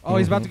bar. Oh,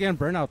 he's about to get in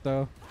burnout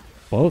though.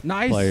 Both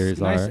Nice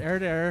players are. air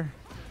to air.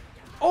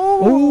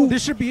 Oh,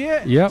 this should be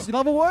it. Yep.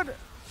 Level 1.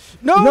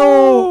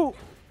 No.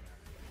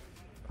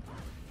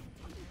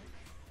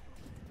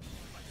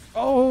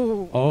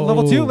 Oh,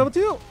 level 2. Level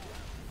 2.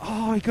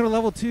 Oh, he could have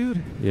level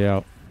 2'd.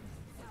 Yeah.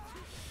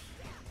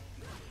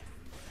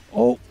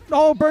 Oh,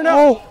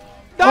 burnout.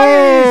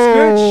 Nice.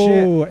 Good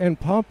shit. And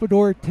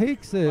Pompadour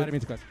takes I it. didn't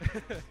mean to cuss.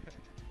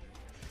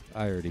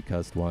 I already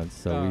cussed once,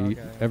 so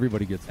okay.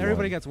 everybody gets one.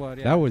 Everybody gets one.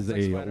 Yeah, that was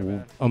it's like a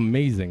Spider-Man.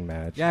 amazing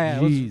match. Yeah,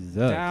 Jesus. it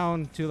was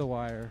down to the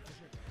wire.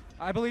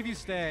 I believe you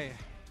stay.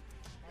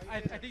 I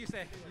think you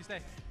stay. You stay.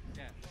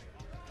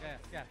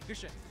 Yeah. Good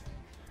shit.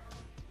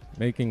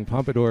 Making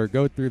Pompadour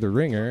go through the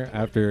ringer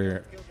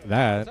after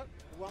that.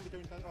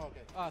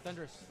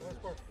 Thunderous.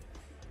 Do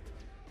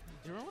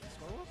you remember what the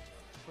score was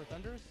for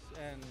Thunderous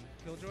and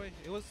Killjoy?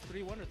 It was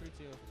 3-1 or 3-2.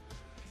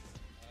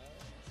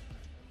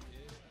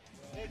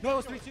 No, it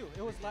was 3-2.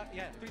 It was 3-2.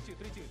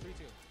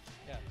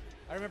 Yeah,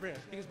 I remember it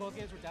because both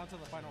games were down to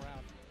the final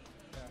round.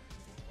 Yeah.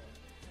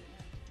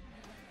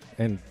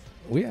 And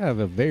we have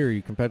a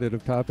very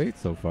competitive top 8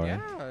 so far.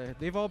 Yeah,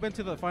 they've all been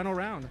to the final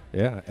round.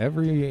 Yeah,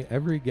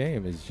 every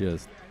game is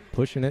just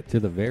pushing it to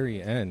the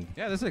very end.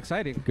 Yeah, this is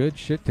exciting. Good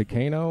shit.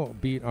 Takano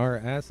beat our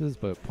asses,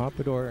 but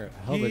Pompadour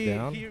held it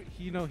down.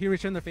 He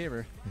returned the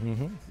favor.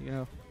 Mm-hmm. You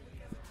know.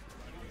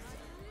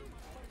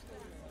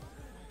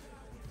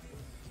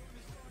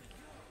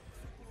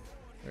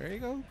 There you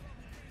go.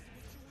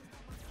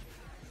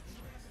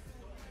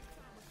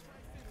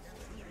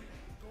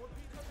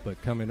 But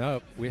coming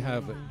up, we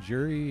have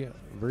Jury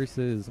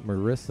versus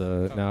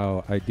Marissa.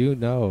 Now, I do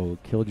know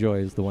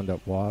Killjoy is the one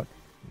that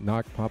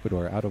knocked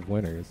Pompadour out of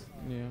winners.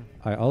 Yeah.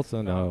 I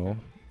also know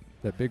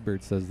that Big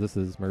Bird says this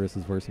is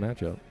Marissa's worst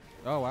matchup.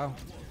 Oh, wow.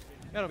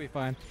 That'll be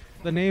fine.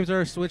 The names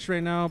are switched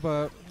right now,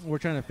 but we're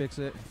trying to fix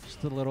it.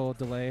 Just a little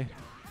delay.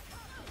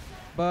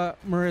 But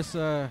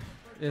Marissa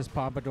is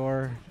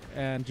Pompadour,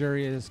 and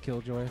Jury is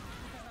Killjoy.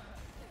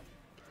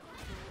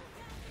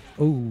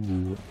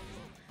 Ooh.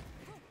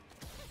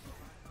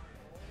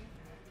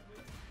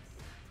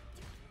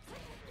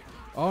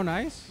 Oh,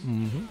 nice.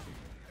 Mm-hmm.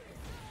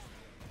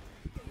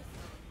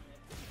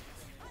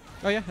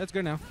 Oh, yeah, that's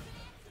good now.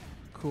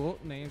 Cool.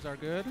 Names are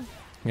good.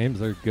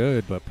 Names are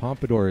good, but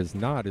Pompadour is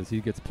not as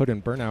he gets put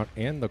in burnout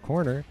and the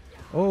corner.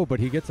 Oh, but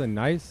he gets a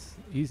nice,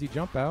 easy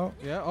jump out.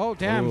 Yeah. Oh,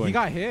 damn. Ooh, He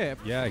got hit.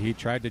 Yeah, he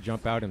tried to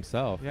jump out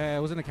himself. Yeah,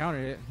 it wasn't a counter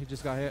hit. He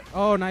just got hit.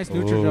 Oh, nice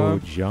neutral Oh,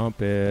 jump.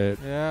 jump it.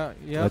 Yeah.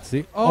 Let's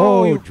see.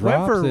 Oh, he drops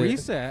went for a it.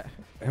 reset.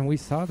 And we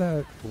saw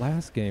that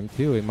last game,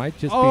 too. It might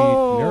just be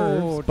Oh,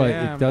 nerves, but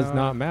damn, it does no.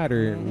 not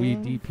matter. We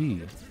Mhm.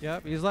 DP.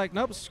 Yep. He's like,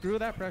 nope, screw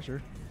that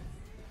pressure.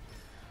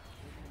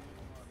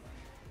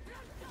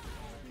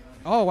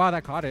 Oh, wow,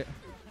 that caught it.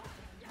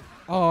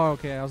 Oh,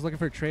 okay. I was looking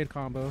for a trade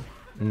combo.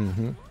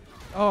 Mm-hmm.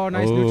 Oh,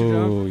 nice neutral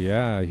jump. Oh,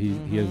 yeah.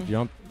 He has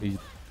jumped. He's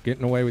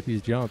getting away with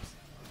these jumps.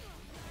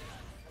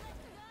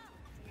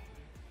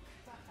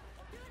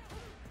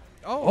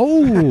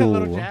 Oh, a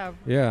little jab.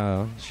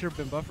 Yeah. Should have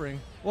been buffering.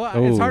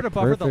 Well, it's hard to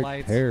buffer the perfect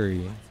lights.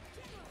 Parry.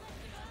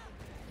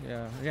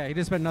 Yeah, he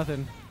didn't spend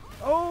nothing.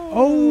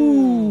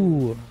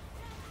 Oh!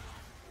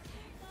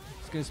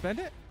 He's going to spend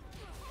it?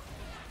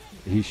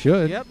 He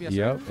should. Yep, yes,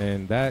 yep. sir.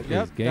 And that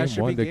Yep, is that game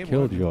should one be to game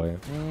Killjoy.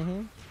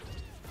 Mm-hmm.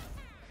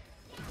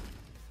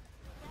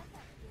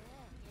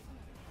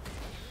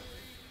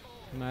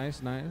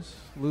 Nice.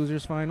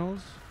 Losers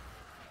finals.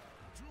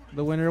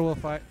 The winner will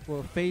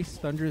face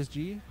Thunderous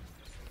G.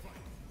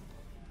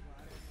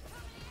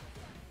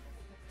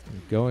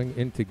 Going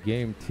into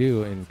game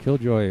 2 and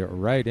Killjoy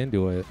right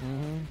into it.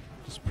 Mm-hmm.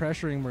 Just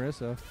pressuring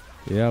Marissa.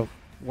 Yep.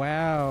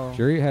 Wow.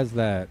 Jury has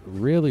that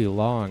really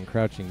long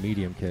crouching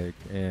medium kick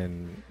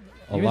and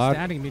Even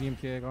standing medium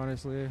kick,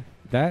 honestly.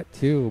 That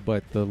too,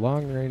 but the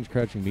long range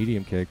crouching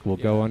medium kick will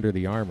go under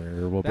the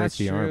armor or will break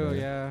the armor. That's true,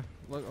 yeah.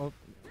 Look,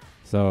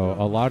 So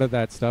a lot of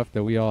that stuff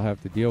that we all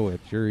have to deal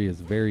with, Jury is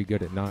very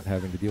good at not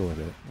having to deal with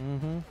it.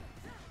 Mm-hmm.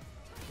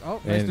 Oh,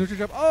 nice neutral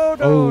jump. Oh,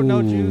 no,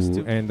 no juice.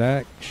 And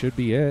that should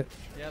be it.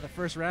 Yeah, the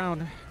first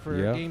round for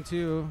game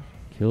 2.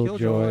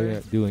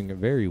 Killjoy doing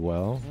very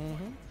well.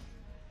 Mm-hmm.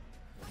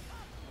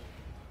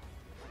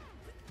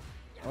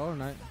 Oh,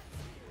 nice.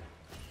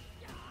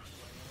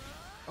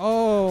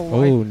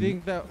 Oh, I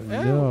think that...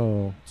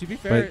 No. To be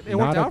fair, but it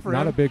worked out for him.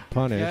 Not a big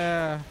punish.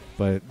 Yeah.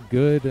 But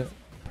good,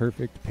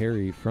 perfect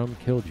parry from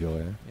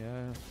Killjoy.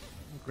 Yeah.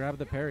 Grab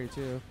the parry,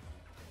 too.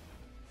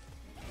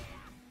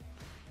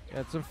 Yeah,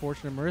 it's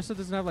unfortunate. Marissa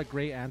doesn't have like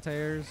great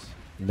anti-airs.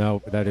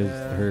 No, that is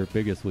Yeah. her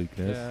biggest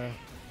weakness. Yeah.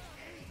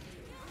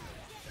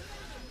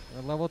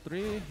 Level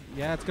 3.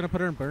 Yeah, it's gonna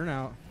put her in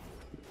burnout.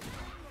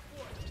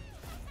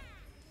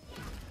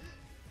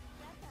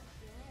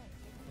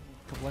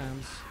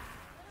 Kablams.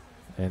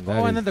 And that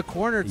Oh, and is- then the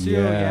corner too.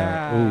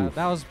 Yeah. Yeah, Oof.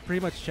 that was pretty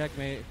much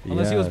checkmate.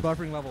 Unless he was Yes.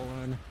 buffering level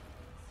 1.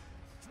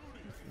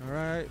 All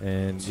right.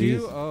 and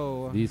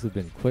 2-0. these have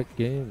been quick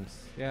games.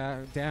 Yeah,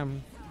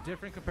 damn.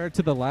 Different compared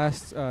to the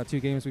last 2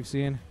 games we've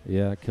seen.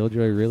 Yeah,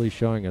 Killjoy really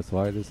showing us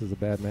why this is a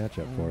bad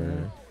matchup for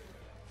her.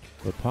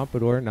 But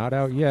Pompadour not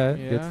out yet.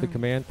 Gets the Yeah.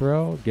 command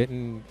throw,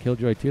 getting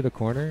Killjoy to the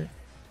corner.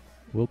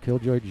 Will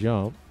Killjoy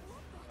jump?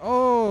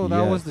 Oh,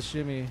 that was Yes. the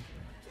shimmy.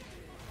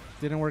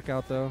 Didn't work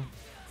out though.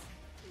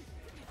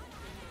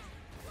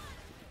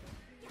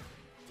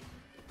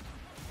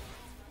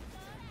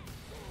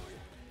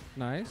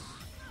 Nice.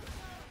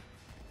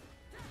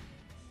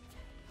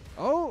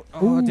 Oh,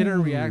 it didn't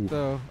Ooh. react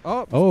though.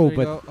 Oh, Oh, there you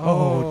but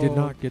go. did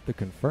not get the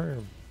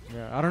confirm.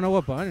 Yeah, I don't know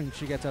what button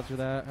she gets after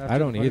that. After I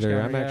don't the punish either.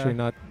 counter, I'm actually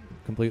not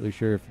completely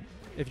sure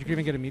if you can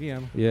even get a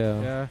medium.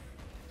 Yeah, Yeah,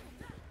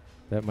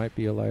 that might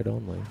be a light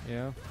only.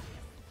 yeah.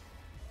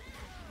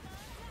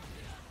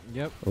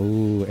 Yep. Oh,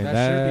 and That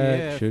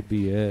that should should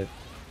be it.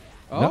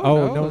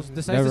 Oh, no,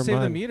 decides never to save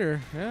the mind.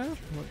 meter. Yeah,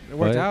 it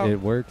worked But out. it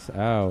works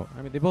out.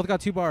 I mean, they both got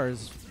 2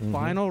 bars. Mhm.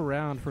 Final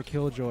round for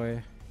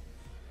Killjoy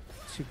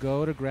to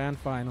go to grand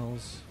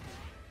finals.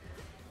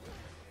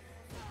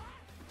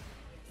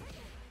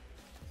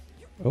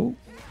 Oh,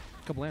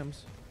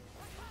 Kablams.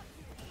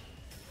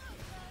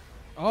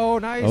 Oh,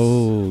 nice.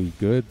 oh,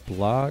 good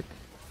block.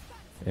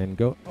 And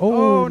go.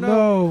 Oh, Oh, no.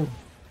 no.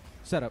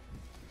 Setup.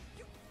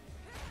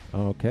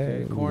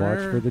 Okay, Okay, watch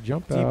corner, for the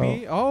jump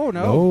DP. out. Oh,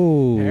 no.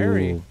 Oh.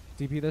 Parry.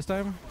 DP this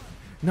time?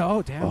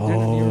 No, damn.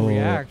 Didn't even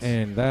react.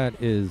 And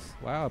that is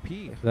Wow,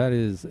 P.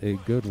 a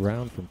good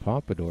round from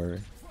Pompadour.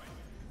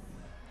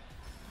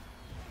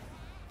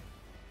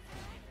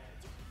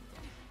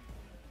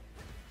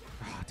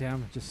 Oh,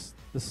 damn. Just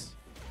this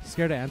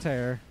scared of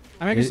anti-air.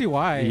 I mean, I can see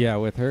why. Yeah,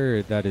 with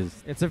her, that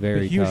is It's a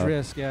very huge tough.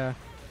 risk, yeah.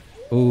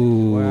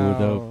 Ooh, Wow.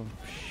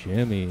 the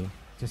shimmy.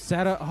 Just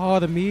set up. Oh,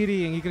 the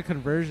meeting. You get a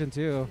conversion,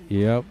 too.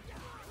 Yep.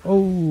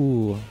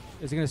 Oh.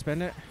 Is he going to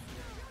spend it?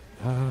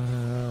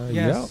 Yep.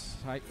 Yes.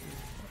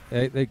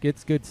 It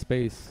gets good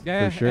space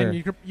Yeah, for sure.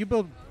 and you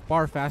build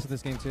bar fast in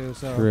this game, too,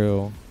 so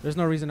True. there's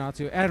no reason not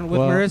to. And with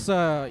Well-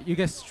 Marissa, you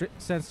get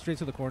sent straight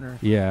to the corner.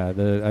 Yeah,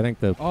 I think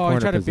the Oh, corner he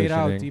tried to bait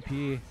out positioning-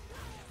 DP.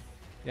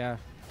 Yeah.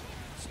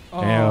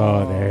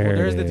 Oh, there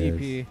there's it the is.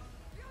 DP.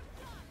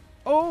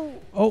 Oh.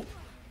 Oh.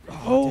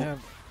 Oh, damn.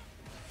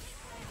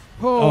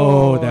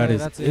 Oh, that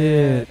is that's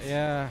it.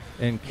 Yeah.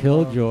 And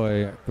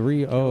Killjoy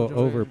 3-0 Killjoy.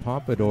 over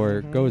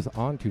Pompadour Mhm. goes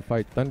on to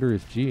fight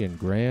Thunderous G in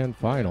grand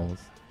finals.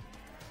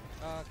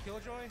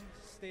 Killjoy,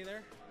 stay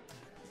there.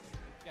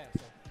 Yeah.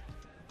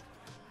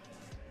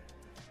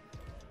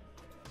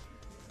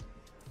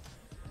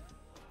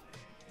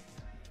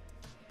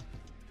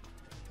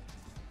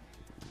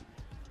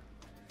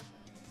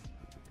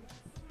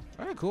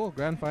 All right, cool.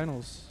 Grand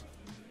finals.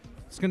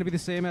 It's going to be the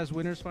same as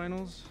winners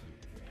finals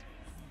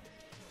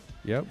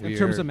Yep. in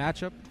terms of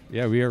matchup.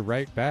 Yeah, we are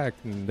right back.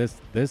 And this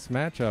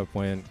matchup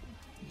went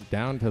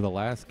down to the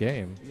last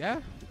game.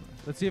 Yeah.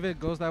 Let's see if it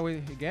goes that way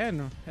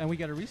again and we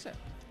get a reset.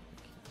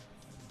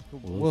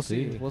 We'll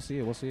see. We'll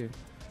see. We'll see.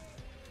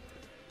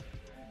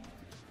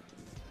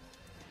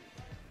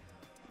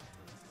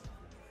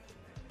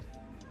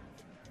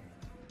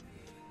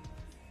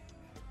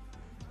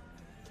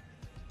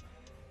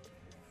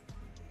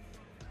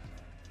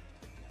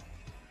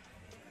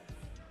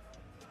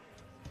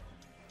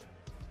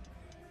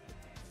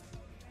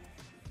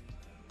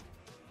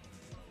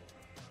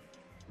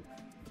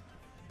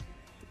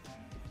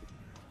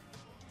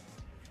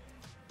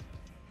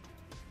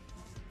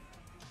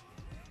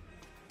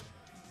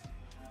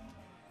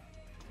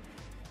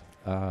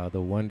 The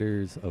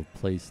wonders of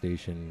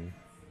PlayStation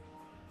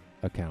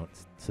account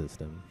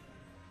system.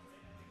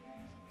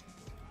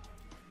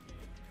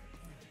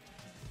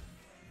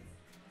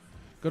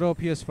 Good old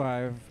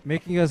PS5,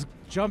 making us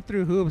jump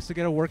through hoops to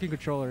get a working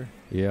controller.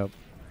 Yep.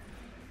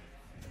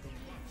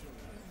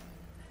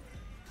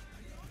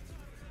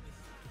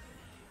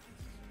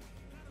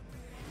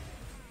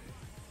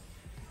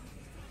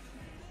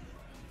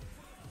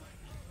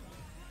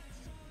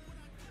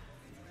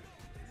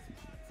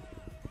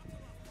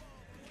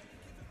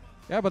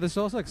 Yeah, but it's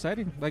also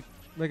exciting. Like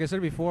I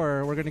said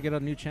before, we're gonna get a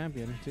new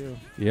champion too.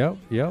 Yep.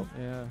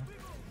 Yeah,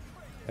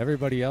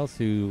 Everybody else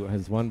who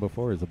has won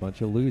before is a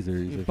bunch of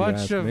losers. a if bunch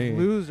you ask of me.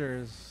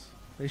 losers.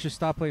 They should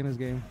stop playing this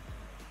game.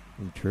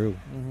 True.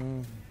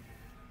 Mm-hmm.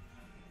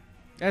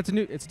 Yeah,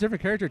 it's a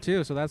different character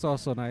too, so that's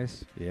also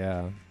nice.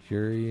 Yeah.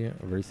 Jury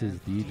versus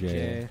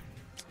DJ.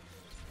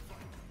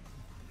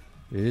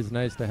 It is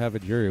nice to have a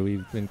jury.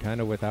 We've been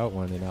kind of without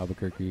one in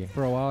Albuquerque.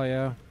 For a while,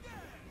 yeah.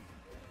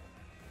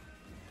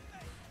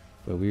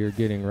 But we are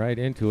getting right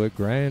into it.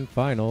 Grand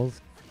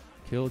finals.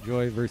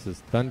 Killjoy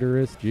versus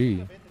Thunderous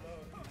G.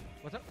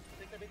 What's up?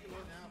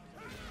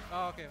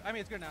 Oh, okay. I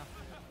mean, it's good now.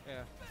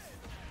 Yeah.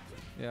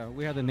 Yeah,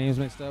 we had the names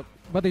mixed up,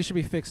 but they should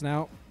be fixed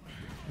now.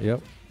 Yep.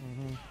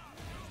 Mm-hmm.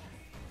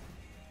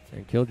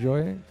 And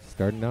Killjoy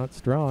starting out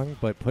strong,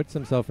 but puts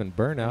himself in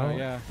burnout. Oh,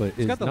 yeah. But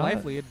He's is got the not,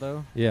 life lead,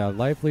 though. Yeah,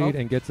 life lead Oh.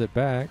 and gets it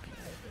back,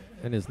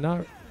 and is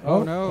not.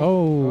 Oh,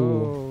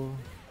 no.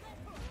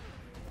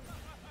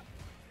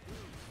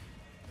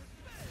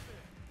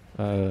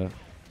 Oh.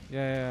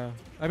 Yeah.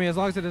 I mean, as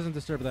long as it doesn't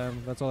disturb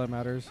them, that's all that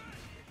matters.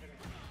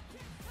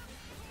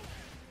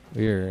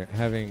 We're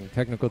having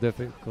technical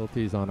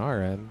difficulties on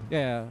our end.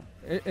 Yeah.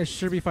 It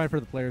should be fine for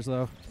the players,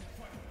 though.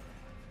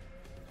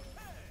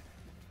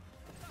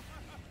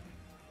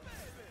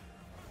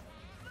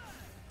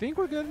 Think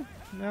we're good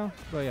now,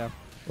 but yeah.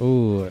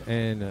 Ooh,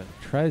 and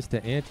tries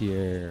to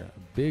anti-air.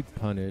 Big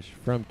punish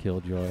from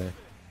Killjoy.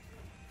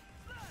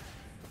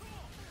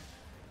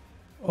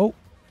 Oh,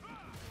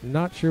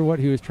 not sure what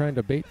he was trying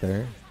to bait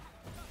there.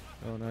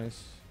 Oh,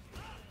 nice.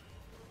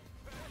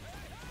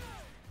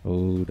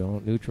 Oh,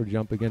 don't neutral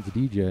jump against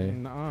DJ.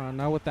 Nah,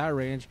 not with that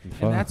range.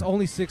 Fuck. And that's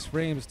only 6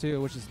 frames,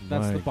 too, which is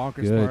that's My the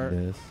bonkers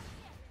goodness. part.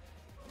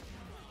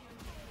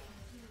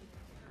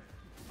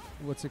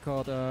 What's it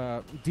called?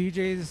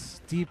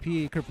 DJ's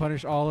DP could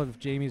punish all of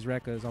Jamie's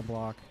Rekkas on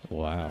block.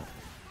 Wow.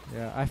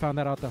 Yeah, I found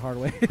that out the hard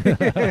way.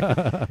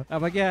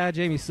 I'm like, yeah,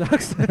 Jamie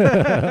sucks.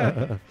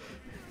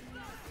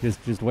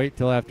 Just wait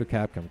till after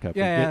Capcom Cup.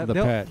 Yeah, the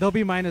patch. they'll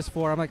be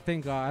 -4. I'm like,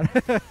 thank God.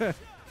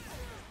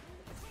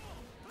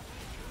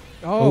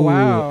 Oh,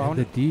 wow. And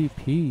the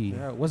DP.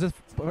 Yeah,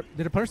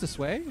 did it punish the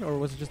sway, or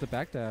was it just a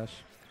backdash?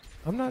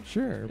 I'm not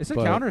sure. It's a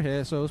but counter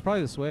hit, so it was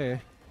probably the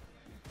sway.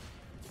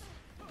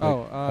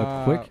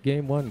 a quick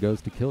game 1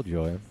 goes to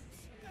Killjoy.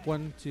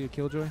 1 to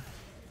Killjoy.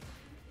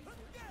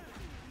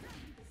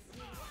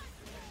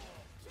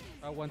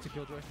 1 to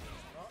Killjoy.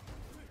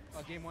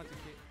 Game 1 to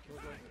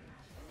Killjoy.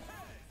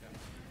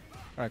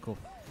 All right, cool.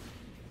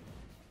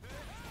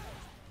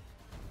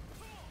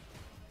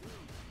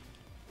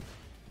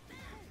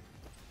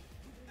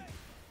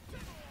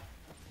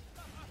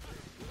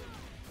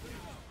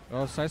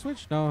 Oh, side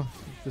switch? No,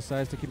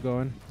 decides to keep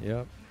going.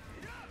 Yep.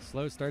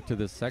 Slow start to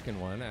the second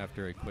one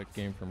after a quick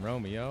game from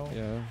Romeo.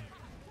 Yeah.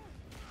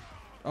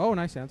 Oh,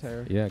 nice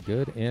anti-air. Yeah,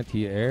 good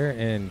anti-air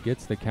and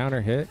gets the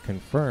counter hit.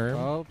 Confirm.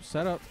 Oh,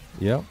 setup.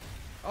 Yep.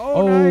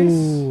 Oh,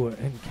 nice.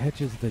 And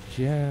catches the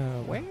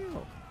jab. Wow.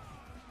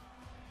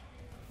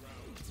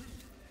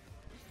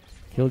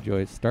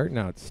 Killjoy starting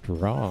out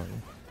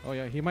strong. Oh,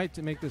 yeah, he might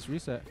make this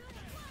reset.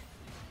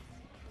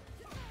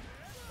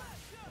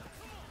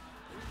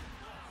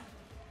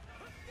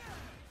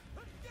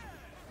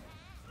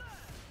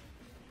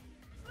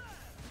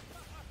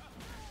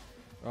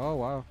 Oh,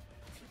 wow.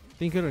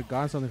 Think could have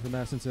gotten something from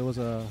that since it was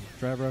a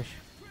drive rush.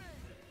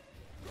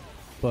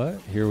 But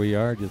here we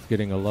are, just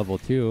getting a level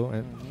 2.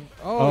 And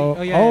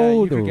yeah,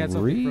 you the could get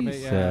something from it,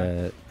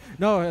 reset. yeah.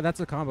 No, that's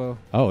a combo.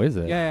 Oh, is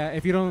it? Yeah,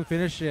 if you don't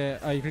finish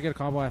it, you could get a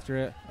combo after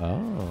it.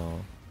 Oh.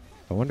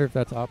 I wonder if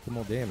that's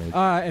optimal damage.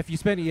 If you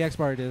spend EX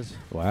bar, it is.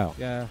 Wow.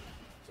 Yeah.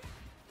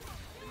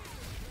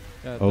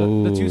 Yeah,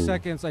 Oh. the 2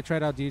 seconds I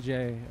tried out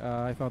DJ,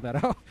 I found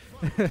that out.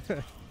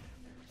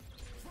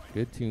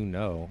 Good to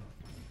know.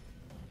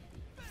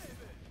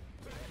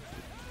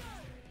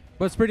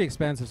 But it's pretty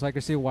expensive, so I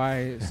can see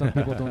why some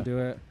people don't do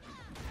it.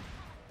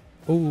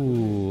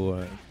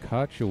 Ooh,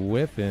 caught you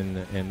whiffing,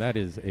 and that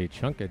is a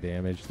chunk of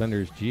damage.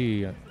 Thunder's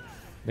G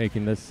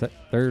making this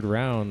third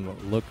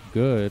round look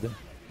good.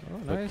 Oh,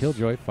 But nice.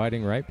 Killjoy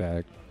fighting right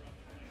back.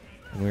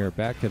 And we are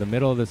back to the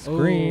middle of the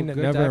screen. good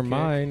Never dive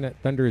mind.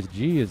 Thunder's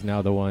G is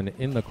now the one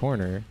in the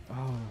corner.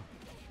 Oh.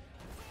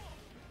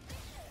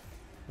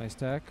 Nice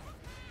tech.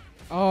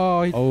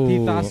 Oh, he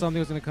thought something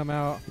was going to come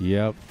out.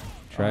 Yep.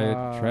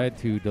 Tried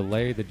to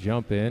delay the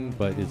jump in,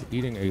 but is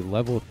eating a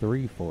level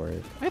 3 for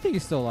it. I think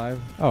he's still alive.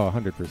 Oh,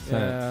 100%.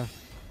 Yeah.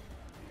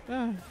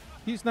 Yeah.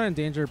 He's not in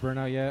danger of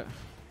burnout yet.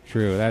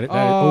 True. That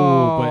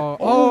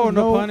no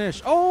no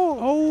punish.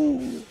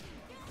 I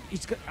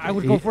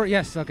would go for it.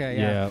 Yes. Okay.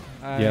 Yeah.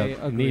 Yeah.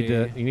 Agree.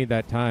 You need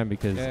that time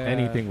because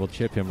anything will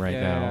chip him right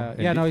now.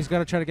 Yeah. No, he's got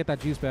to try to get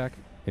that juice back.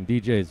 And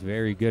DJ is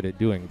very good at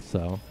doing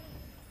so.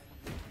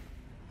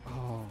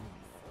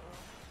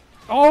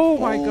 Oh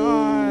my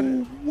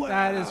God. Wow,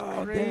 that is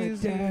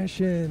crazy. That dash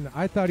in.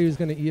 I thought he was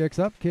going to EX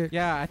up kick.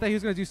 Yeah, I thought he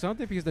was going to do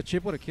something because the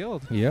chip would have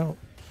killed. Yeah. All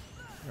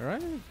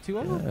right.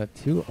 2-0. Yeah,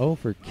 2-0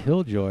 for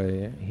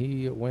Killjoy.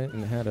 He went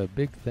and had a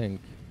big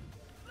think.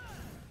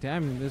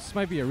 Damn, this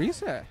might be a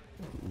reset.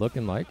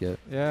 Looking like it.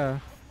 Yeah.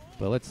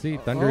 But let's see.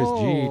 Thunder's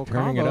G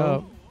turning it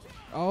up.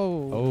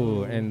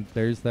 Oh, and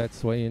there's that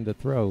sway into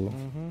throw.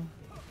 Mm-hmm.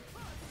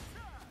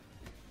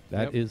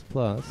 That is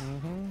plus.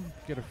 Mm-hmm.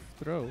 Get a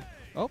throw.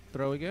 Oh,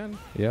 throw again.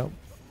 Yep.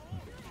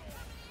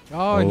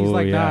 Oh, and he's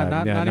like, yeah,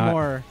 not yeah,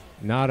 anymore.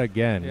 Not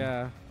again.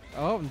 Yeah.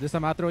 Oh, this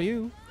time I'll throw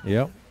you.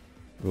 Yep.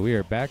 But we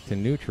are back to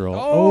neutral.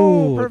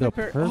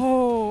 Perfect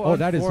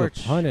that is a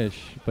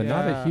punish, but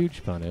not a Yeah.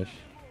 huge punish.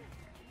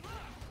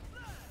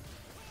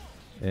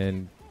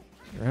 And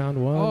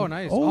round 1. Oh,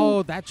 nice.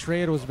 Oh, that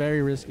trade was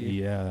very risky.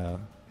 Yeah.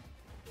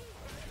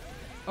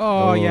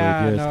 Oh,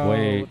 yeah, just no.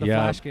 wait. The Yeah,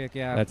 flash kick,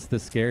 yeah. that's the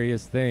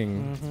scariest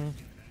thing. Mm-hmm.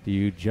 Do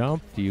you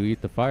jump? Do you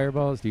eat the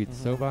fireballs? Do you eat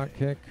the Mhm. Sobot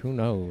kick? Who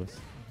knows?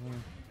 Mm-hmm.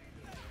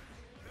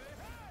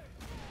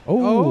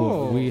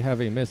 Oh, we have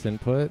a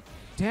misinput.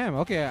 Damn,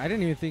 okay. I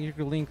didn't even think you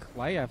could link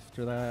light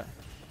after that.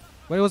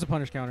 But it was a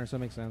punish counter, so it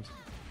makes sense.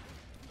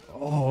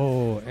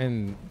 Oh,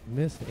 and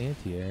miss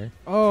anti-air.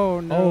 Oh,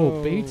 no.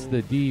 Oh, baits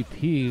the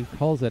DP,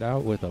 calls it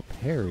out with a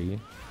parry.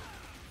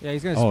 Yeah,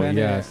 he's going to spend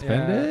it. Yeah,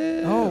 spend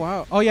it? Oh,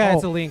 wow. Oh, yeah,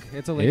 it's a Oh, link.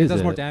 It's a link. It is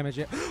does more it? damage.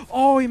 Yeah.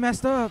 Oh, he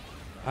messed up.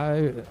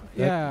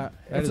 Yeah.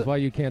 That is why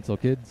you cancel,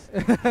 kids.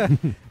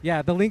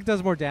 Yeah, the link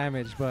does more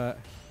damage, but...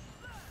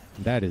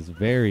 That is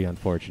very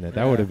unfortunate.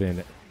 That Yeah. would have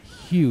been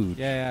huge.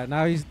 Yeah,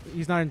 now he's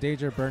not in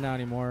danger of burnout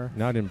anymore.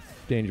 Not in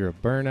danger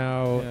of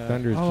burnout. Yeah.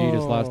 Thunder's G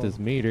just lost Oh. his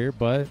meter,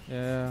 but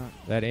Yeah.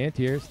 that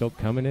anti-air still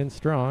coming in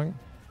strong.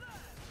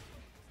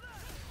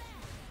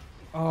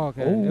 Oh,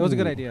 okay. It was a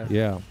good Ooh, idea.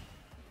 Yeah.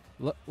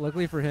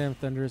 Luckily for him,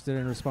 Thunderous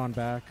didn't respond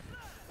back.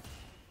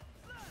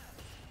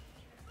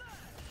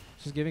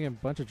 Just giving him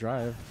a bunch of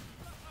drive.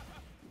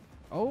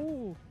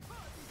 Oh.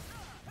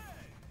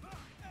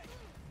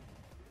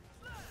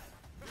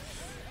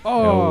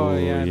 Oh,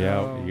 yeah.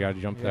 No. You got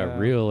to jump Yeah. that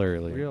real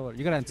early.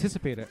 You gotta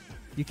anticipate it.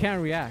 You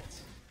can't react.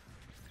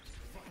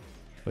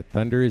 But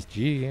Thunder is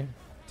G.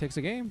 Takes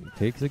a game.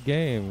 Takes a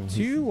game.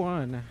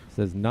 2-1.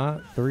 Says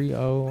not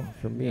 3-0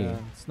 for me. Yeah,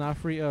 it's not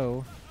free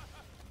O.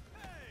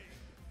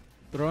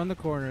 Throw in the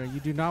corner. You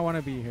do not want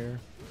to be here.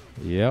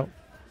 Yep.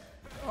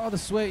 Oh, the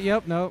sway.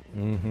 Yep. Nope.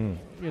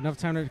 Mm-hmm. Enough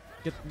time to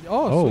get.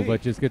 Oh, sweet.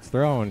 but just gets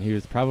thrown. He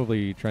was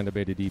probably trying to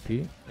bait a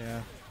DP.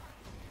 Yeah.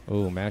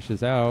 Oh,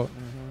 mashes out.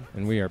 Mm-hmm.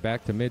 And we are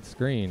back to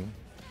mid-screen.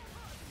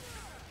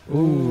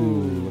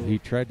 Ooh. He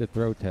tried to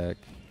throw tech.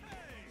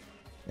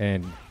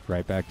 And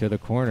right back to the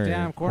corner.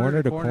 Damn,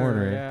 corner to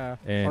corner. Yeah.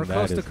 And or that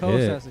coast to is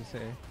coast, it. as they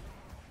say.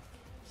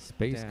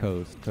 Space Damn.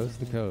 coast. Coast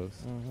to coast.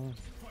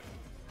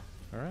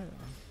 All right.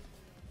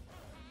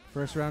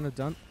 First round of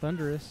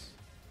Thunderous.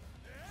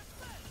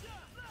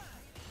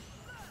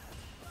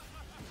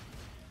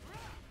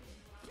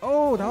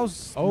 Oh, that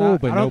was. Oh,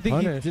 but I no don't think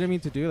punish. he didn't mean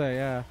to do that.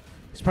 Yeah,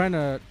 he's trying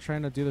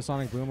to do the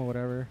Sonic Boom or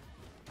whatever.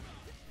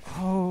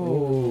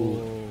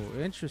 Oh,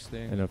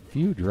 interesting. And a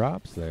few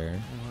drops there.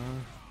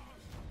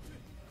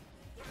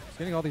 He's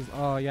getting all these.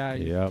 Oh yeah,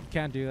 you Yep.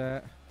 can't do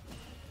that.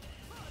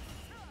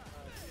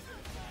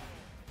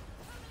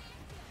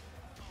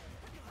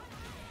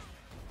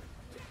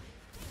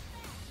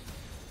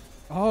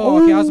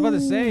 Oh, okay. I was about to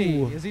say,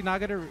 Ooh. is he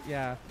not gonna?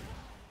 Yeah,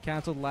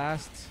 canceled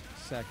last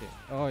second.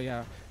 Oh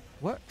yeah.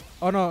 What?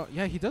 Oh no.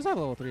 Yeah, he does have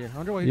level 3. I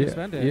wonder why he didn't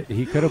spend it.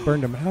 He could have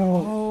burned him out.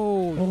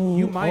 Oh,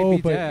 you might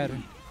be but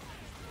dead.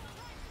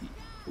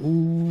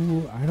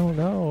 Ooh, I don't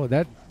know.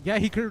 That Yeah,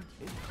 he could.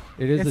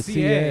 it is It's a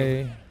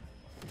CA.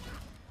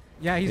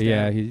 Yeah, he's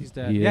Yeah, dead. he- He's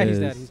dead. he Yeah, he's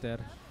dead. is. He's dead.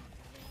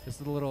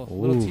 Just a little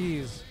Ooh.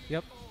 tease.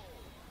 Yep.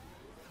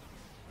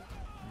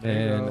 There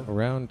you And go.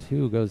 round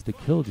 2 goes to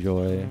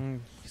Killjoy.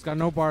 He's got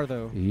no bar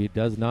though, He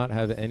does not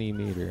have any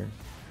meter.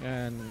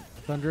 and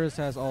Thunderous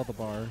has all the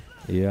bar.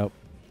 Yep.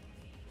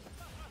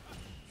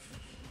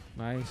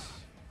 Nice.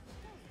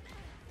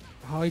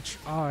 Oh,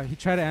 he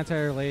tried to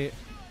anti-air late.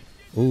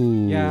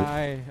 Ooh.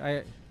 Yeah,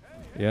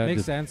 Yeah. makes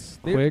just sense.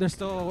 quick. They're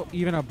still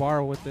even a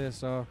bar with this,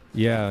 so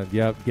Yeah.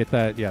 Yep. Get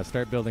that. Yeah.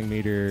 Start building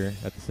meter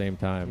at the same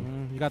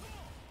time. you got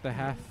the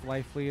half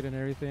life lead and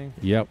everything.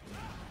 Yep.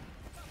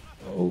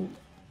 Oh.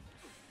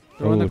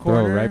 Throw in the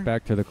corner. Throw right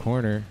back to the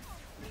corner.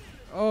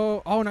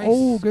 Oh, nice.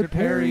 Oh, good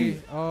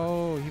parry.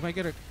 Oh, he might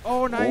get a.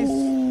 Oh, nice.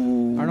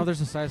 Oh. I know there's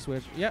a side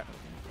switch. Yeah.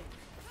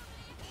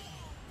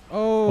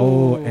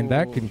 Oh. And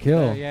that can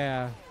kill.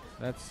 Yeah.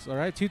 That's all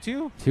right.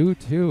 2-2.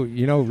 2-2.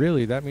 You know,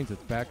 really, that means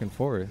it's back and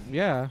forth.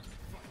 Yeah.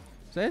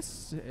 So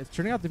it's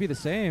turning out to be the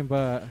same,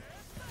 but I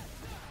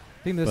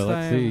think this But time.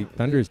 let's see.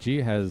 Thunder's G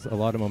has a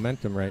lot of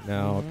momentum right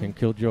now. Mhm. Can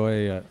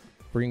Killjoy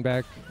bring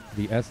back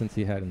the essence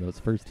he had in those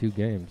first 2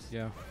 games?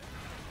 Yeah.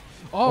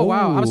 Oh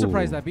wow! I'm Oh.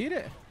 surprised that beat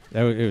it.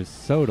 It was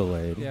so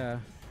delayed. Yeah.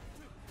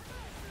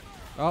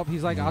 Oh,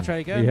 he's like, I'll try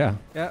again. Yeah.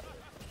 Yeah.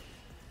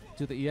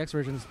 Do the EX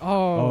versions.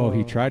 Oh,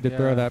 he tried to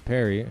throw yeah. that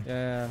parry.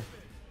 Yeah.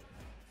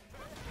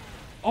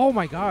 Oh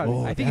my God!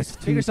 Oh, I think he's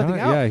that's figured something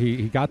 2 out. Yeah,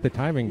 he got the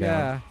timing down.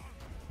 Yeah.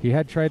 He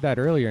had tried that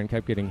earlier and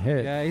kept getting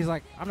hit. Yeah. He's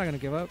like, I'm not gonna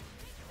give up.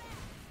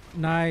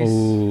 Nice.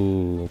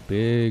 Oh,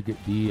 big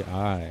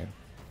DI.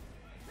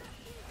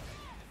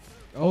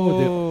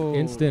 Oh, the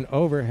instant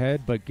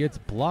overhead, but gets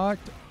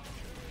blocked.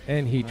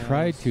 And he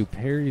tried Nice. to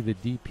parry the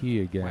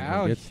DP again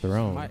Wow, and gets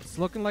thrown. It's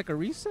looking like a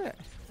reset.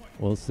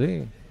 We'll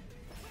see.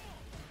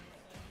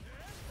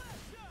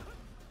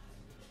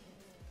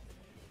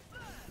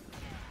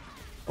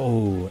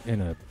 Oh,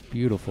 and a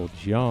beautiful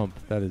jump.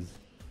 That is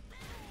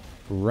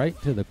right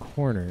to the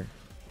corner.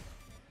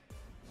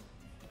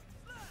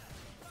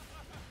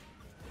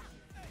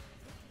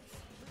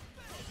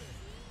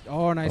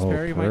 Oh, nice Oh,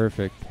 parry.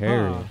 perfect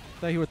parry.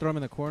 Thought he would throw him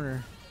in the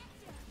corner.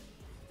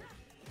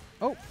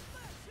 Oh.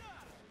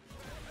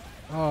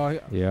 Oh.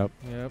 Yep.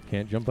 Yep.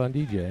 Can't jump on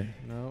DJ.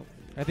 No.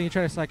 I think he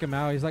tried to psych him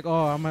out. He's like,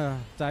 oh, I'm going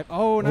to dive.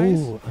 Oh, nice.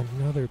 Ooh,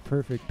 another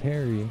perfect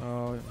parry.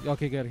 Oh,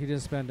 okay, good. He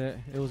didn't spend it.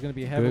 It was going to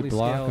be heavily Good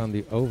block scaled. on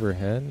the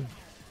overhead.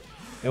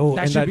 Oh,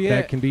 That and should be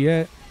that it. can be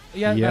it.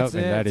 Yeah, Yep, that's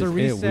and it. that It's is a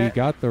reset. it. We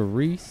got the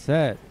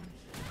reset.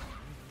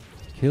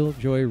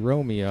 Killjoy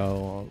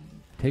Romeo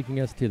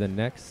taking us to the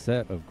next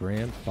set of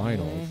grand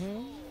finals.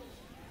 Mhm.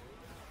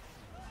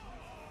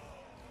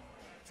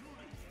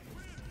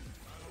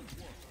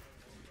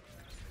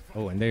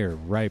 Oh, and they are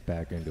right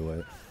back into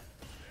it.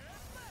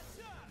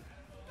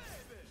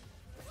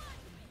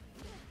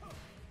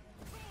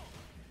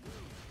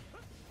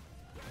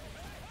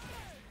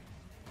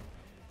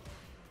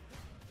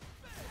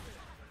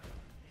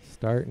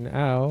 Starting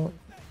out,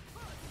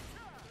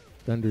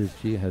 Thunder's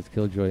G has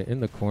Killjoy in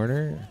the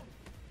corner,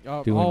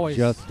 doing Always,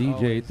 just DJ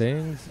always.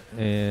 things,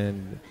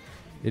 and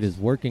it is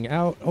working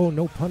out. Oh,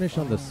 no punish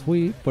on the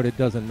sweep, but it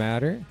doesn't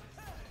matter.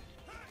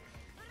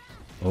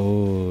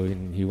 Oh,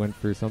 and he went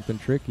for something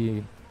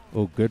tricky.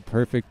 Oh, good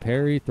perfect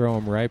parry. Throw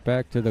him right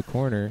back to the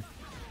corner.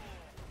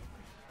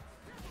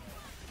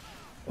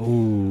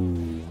 Oh,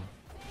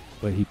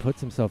 but he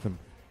puts himself in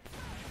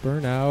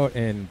burnout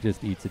and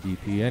just eats a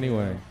DP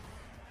anyway.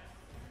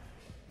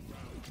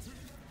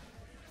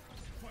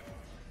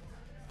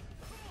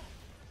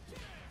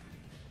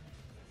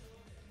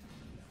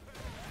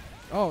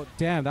 Oh,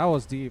 damn, that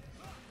was deep.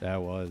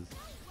 That was.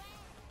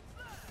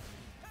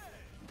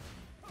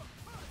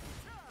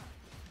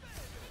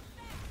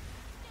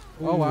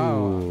 Oh, wow.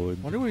 Ooh.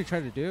 Wonder what he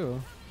tried to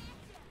do.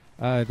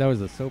 That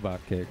was a Sobot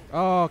kick.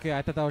 Oh, okay.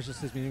 I thought that was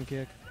just his medium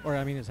kick. Or,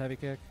 I mean, his heavy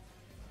kick.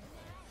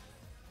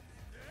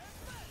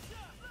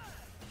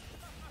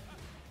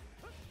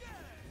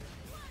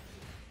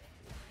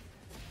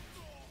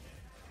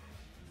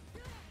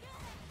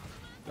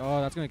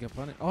 Oh, that's going to get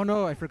punished. Oh,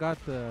 no, I forgot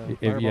the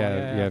fireball.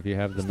 Yeah, if you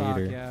have the stock,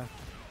 meter. Yeah.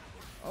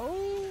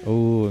 Oh.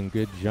 Oh, and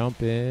good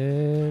jump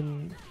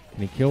in.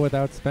 Can he kill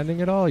without spending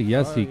it all?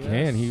 Yes, he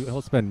can. yes.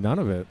 He'll spend none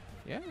of it.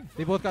 Yeah.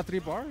 They both got 3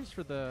 bars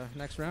for the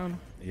next round.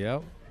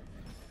 Yep.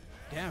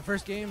 Damn,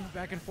 first game,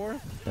 back and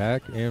forth.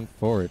 Back and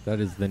forth. That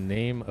is the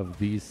name of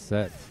these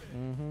sets.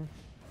 Mm-hmm.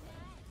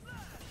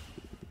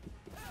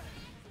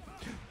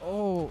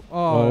 Oh,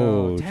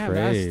 Oh, damn,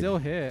 that trade. still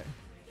hit.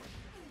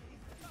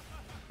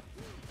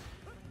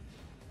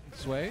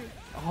 Sway?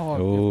 Oh,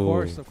 Oh. of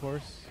course, of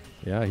course.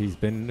 Yeah, he's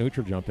been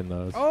neutral jumping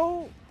those.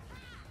 Oh!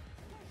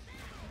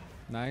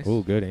 Nice.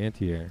 Oh, good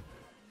anti-air.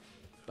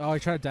 Oh, he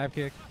tried a dive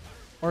kick.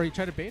 Or he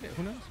tried to bait it.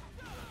 Who knows?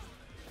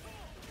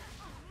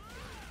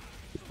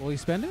 Will he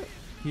spend it?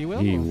 He will?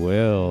 He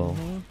will.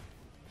 Mhm.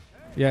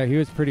 Yeah, he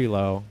was pretty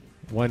low.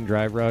 One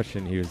drive rush,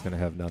 and he was going to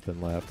have nothing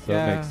left. So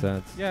it makes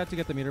sense. Yeah, to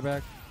get the meter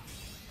back.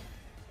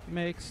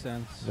 Makes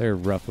sense. They're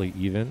roughly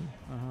even.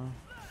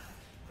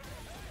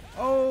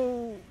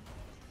 Oh!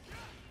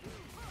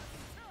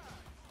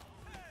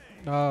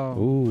 Oh.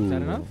 Ooh. Is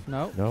that enough?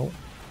 No. No.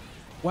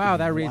 Wow,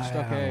 that reached.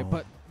 Okay, Wow.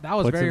 but that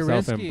was Puts very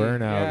himself risky. in burnout.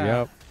 Yeah.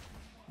 Yep.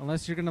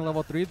 Unless you're gonna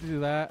level 3 to do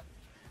that.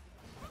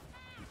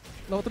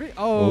 Level 3?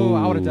 Oh,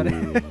 I would have done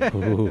it.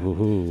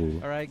 Ooh.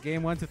 All right,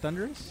 game 1 to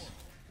Thunderous.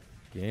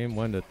 Game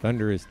 1 to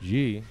Thunderous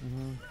G.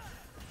 Mm-hmm.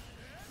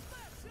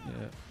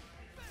 Yeah.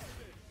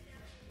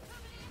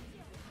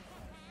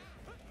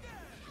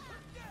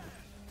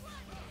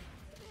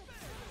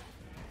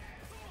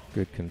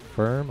 Good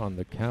confirm on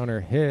the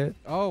counter hit.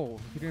 Oh,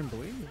 he didn't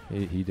believe.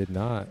 He did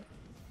not.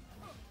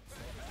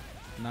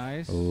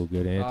 Nice. Oh,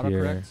 good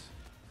anti-air. Autocorrect.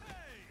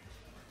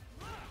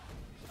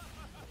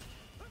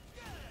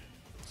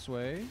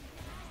 Sway.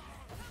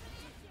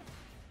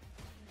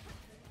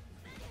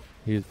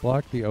 He has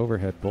blocked the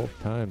overhead both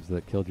times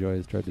that Killjoy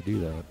has tried to do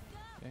that.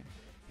 Okay.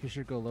 He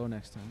should go low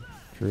next time.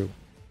 True.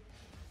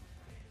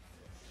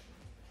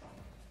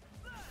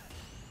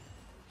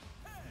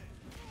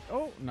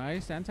 Oh,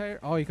 nice anti-air.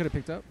 Oh, he could have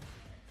picked up.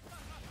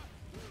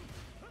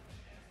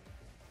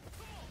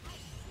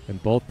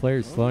 And both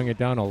players slowing it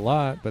down a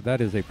lot, but that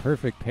is a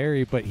perfect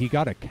parry, but he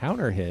got a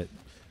counter hit.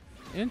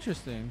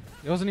 Interesting.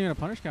 It wasn't even a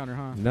punish counter,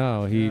 huh?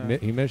 No, he Yeah.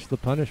 he missed the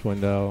punish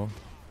window.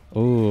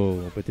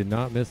 Oh, but did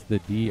not miss the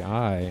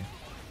DI.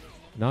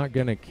 Not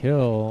going to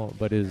kill,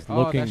 but is Oh, that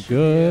looking should be it.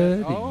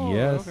 good. Oh,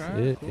 Yes,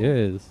 okay, it cool.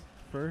 is.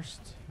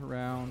 First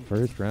round.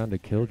 First round to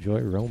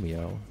Killjoy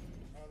Romeo.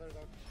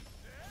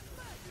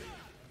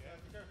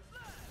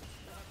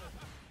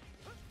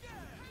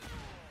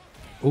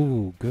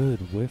 Ooh, good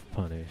whiff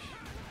punish.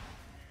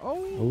 Oh.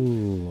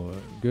 Ooh,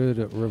 good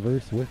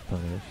reverse whiff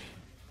punish.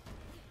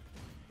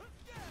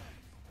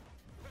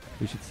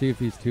 We should see if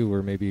these two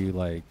were maybe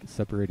like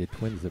separated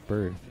twins at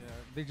birth. Yeah,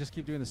 they just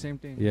keep doing the same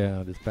thing.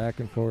 Yeah, just back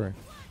and forth.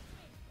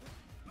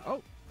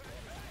 Oh.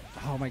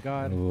 Oh my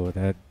God. Ooh,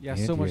 that. Yeah,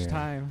 so much anti-air.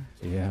 time.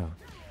 Yeah.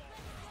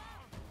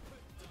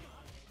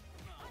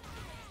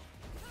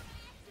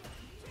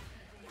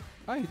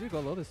 Oh, he did go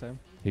low this time.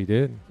 He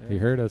did. Yeah. He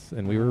heard us,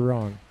 and we were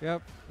wrong.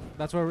 Yep.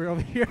 That's why we're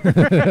over here.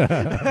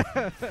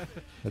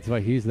 That's why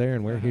he's there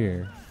and we're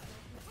here.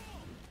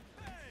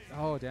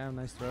 Oh, damn.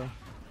 Nice throw.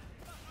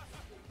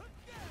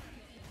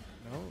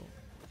 No.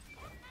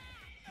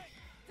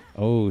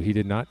 Oh, he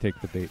did not take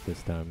the bait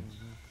this time.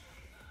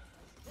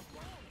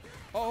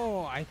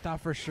 Oh, I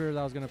thought for sure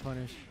that was going to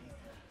punish.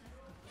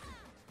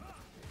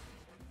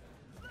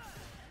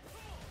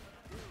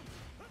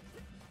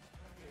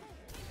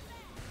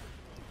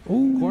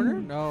 Ooh. Corner?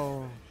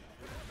 No.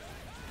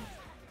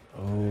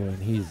 Oh,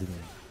 and he's in.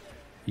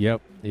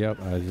 Yep.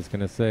 I was just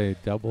gonna say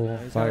double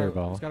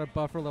fireball. He's got a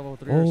buffer level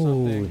 3 or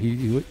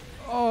something.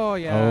 Oh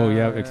yeah. Oh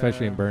yeah,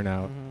 especially in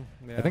burnout.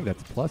 Yeah. I think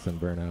that's plus in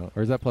burnout,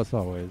 or is that plus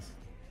always?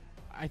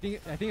 I think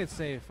it's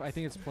safe. I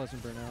think it's plus in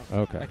burnout.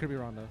 Okay. I could be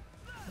wrong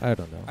though. I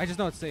don't know. I just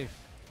know it's safe.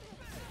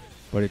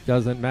 But it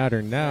doesn't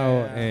matter now,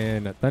 Yeah.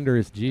 and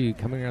Thunderous G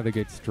coming out of the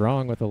gate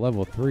strong with a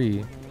level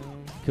 3.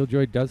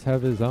 Killjoy does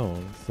have his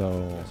own,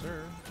 so Yes,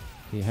 sir.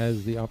 he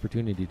has the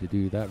opportunity to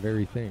do that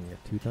very thing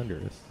to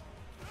Thunderous.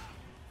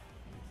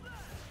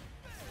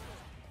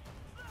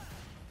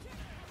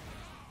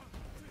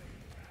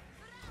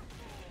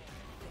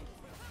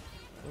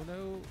 Oh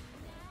no.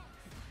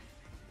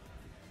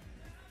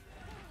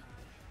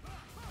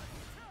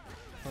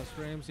 Plus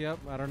frames, yep.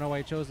 I don't know why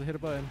he chose to hit a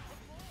button.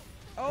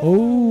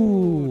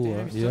 Oh,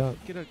 damn, he yeah.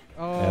 Get a,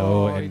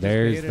 Oh, he and just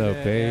there's baited the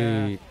it,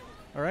 bait. yeah.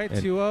 All right,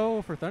 And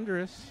 2-0 for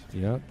Thunderous.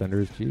 Yeah,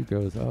 Thunderous G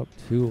goes up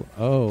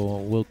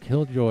 2-0. Will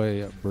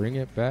Killjoy bring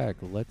it back?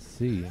 Let's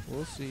see.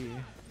 We'll see.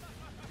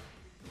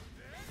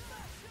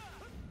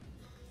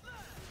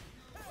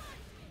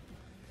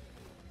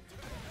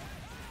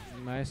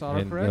 Nice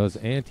And autocorrect. those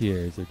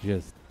anti-airs are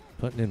just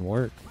putting in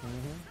work.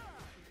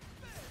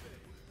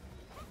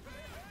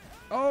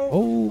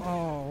 Oh.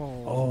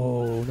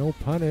 Oh, no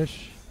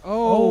punish.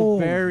 Oh,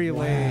 very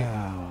late.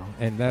 Wow.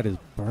 And that is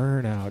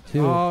burnout,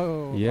 too.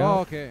 Oh, Yeah. Oh,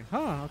 okay.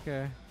 Huh,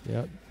 okay.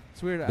 Yep.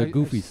 It's weird. The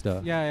goofy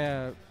stuff.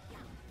 Yeah.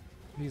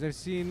 Because I've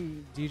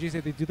seen DJs say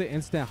they do the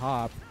instant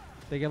hop.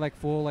 They get like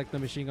full like the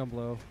machine gun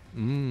blow.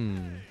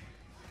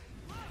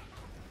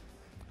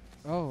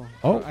 Oh.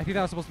 I think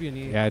that was supposed to be a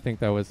knee. Yeah, I think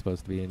that was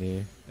supposed to be a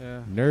knee.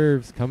 Yeah.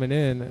 Nerves coming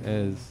in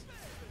as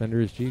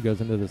Thunderous G goes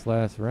into this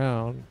last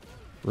round.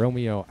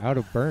 Romeo out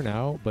of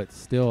burnout, but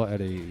still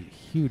at a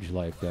huge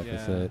life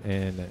deficit. Yeah.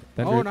 And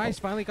Oh, nice.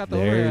 Finally got the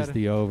there's overhead.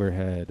 the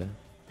overhead.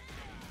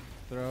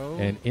 Throw.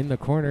 And in the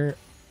corner.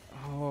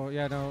 Oh,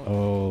 yeah, no.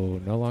 Oh,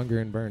 no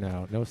longer in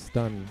burnout. No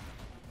stun.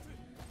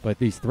 But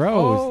these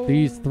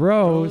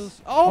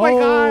throws. Oh, my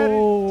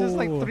God. Just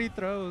like 3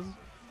 throws.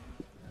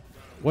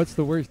 What's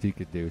the worst he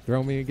could do?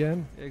 Throw me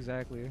again?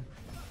 Exactly.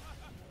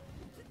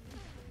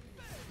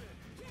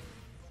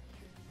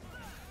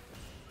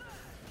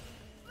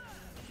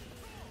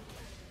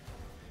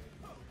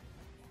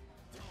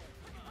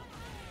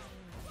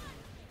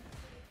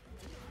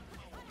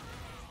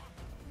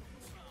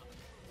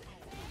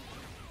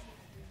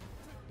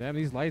 Damn,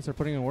 these lights are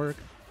putting in work.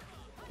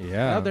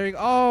 Yeah. Oh, there you go.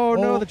 Oh,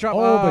 no, the drop. Oh,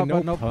 but but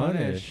no no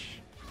punish.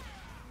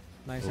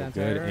 Nice Good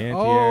anti-air. anti-air.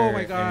 Oh,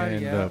 my God.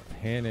 And Yeah. the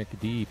panic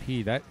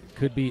DP. That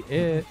could be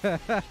it.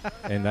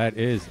 And that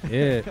is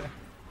it.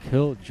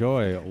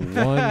 Killjoy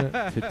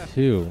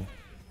 1-2.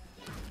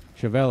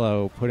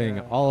 Chavello putting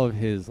all of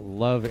his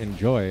love and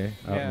joy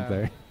out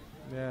there.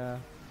 Yeah.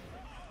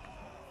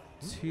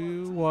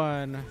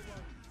 2-1.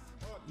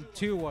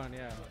 2-1,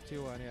 yeah.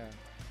 2-1, yeah.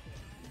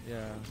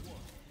 Yeah.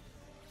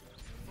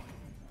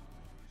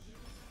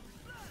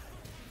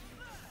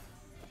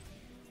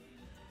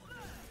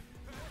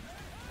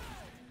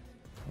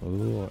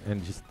 Oh,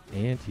 and just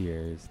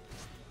anti-airs.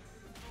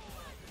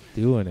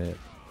 Doing it.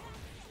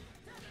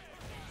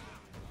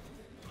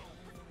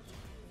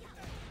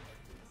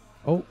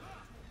 Oh,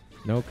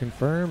 no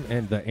confirm.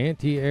 And the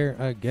anti-air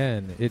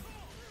again.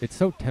 It's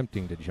so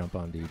tempting to jump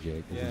on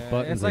DJ. Yeah, his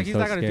buttons it's like are he's so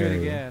not going to do it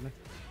scary. again.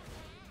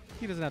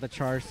 He doesn't have the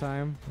charge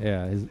time.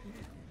 Yeah.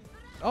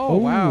 Oh,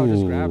 wow.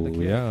 Just grabbed the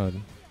kick. Yeah.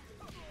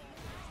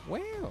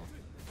 Wow.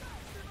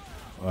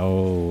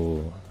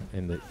 Oh,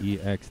 and the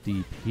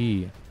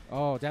EXDP.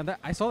 Oh, damn.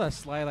 I saw that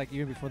slide like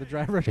even before the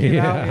driver came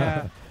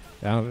out.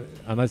 Yeah.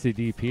 Unless he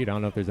DP'd, I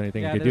don't know if there's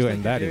anything Yeah, he could there's do, nothing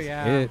and that to do, is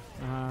yeah. it.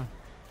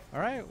 All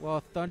right.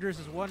 Well, Thunders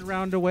is 1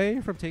 round away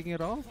from taking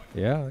it all.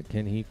 Yeah.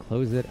 Can he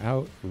close it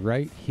out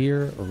right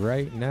here,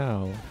 right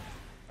now?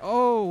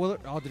 Oh,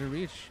 well, did it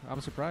reach?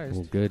 I'm surprised.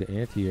 Well, good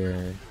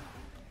anti-air.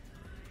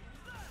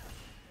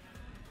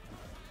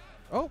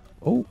 Oh.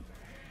 Oh.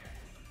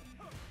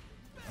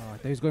 I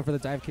thought he was going for the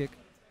dive kick.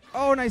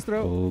 Oh, nice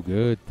throw. Oh,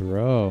 good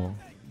throw.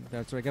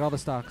 That's right. Get all the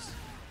stocks.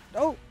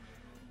 Oh.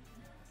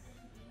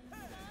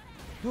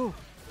 Oh.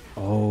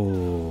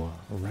 Oh,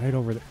 right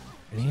over there.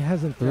 And he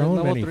hasn't thrown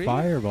level many 3?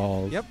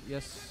 fireballs. Yep.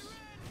 Yes.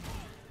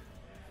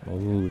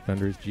 Oh,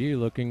 Thunderous G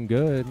looking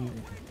good.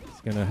 He's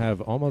going to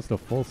have almost a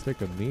full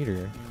stick of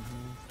meter.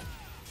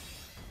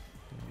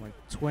 Like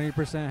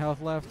 20%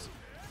 health left.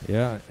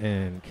 Yeah,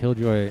 and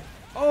Killjoy.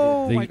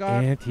 Oh, the my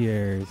God.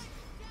 anti-airs.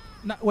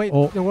 Wait,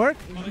 Oh. did it work?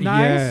 Nice.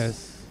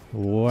 Yes.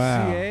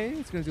 Wow. CA.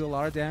 It's going to do a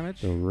lot of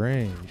damage. The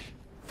range.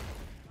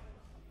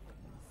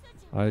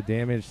 A lot of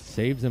damage.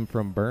 Saves him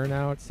from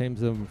burnout.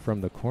 Saves him from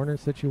the corner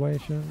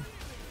situation.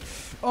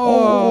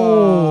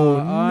 Oh,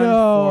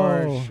 no.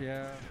 unfortunate.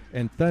 Yeah.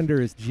 And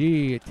Thunderous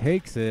G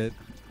takes it.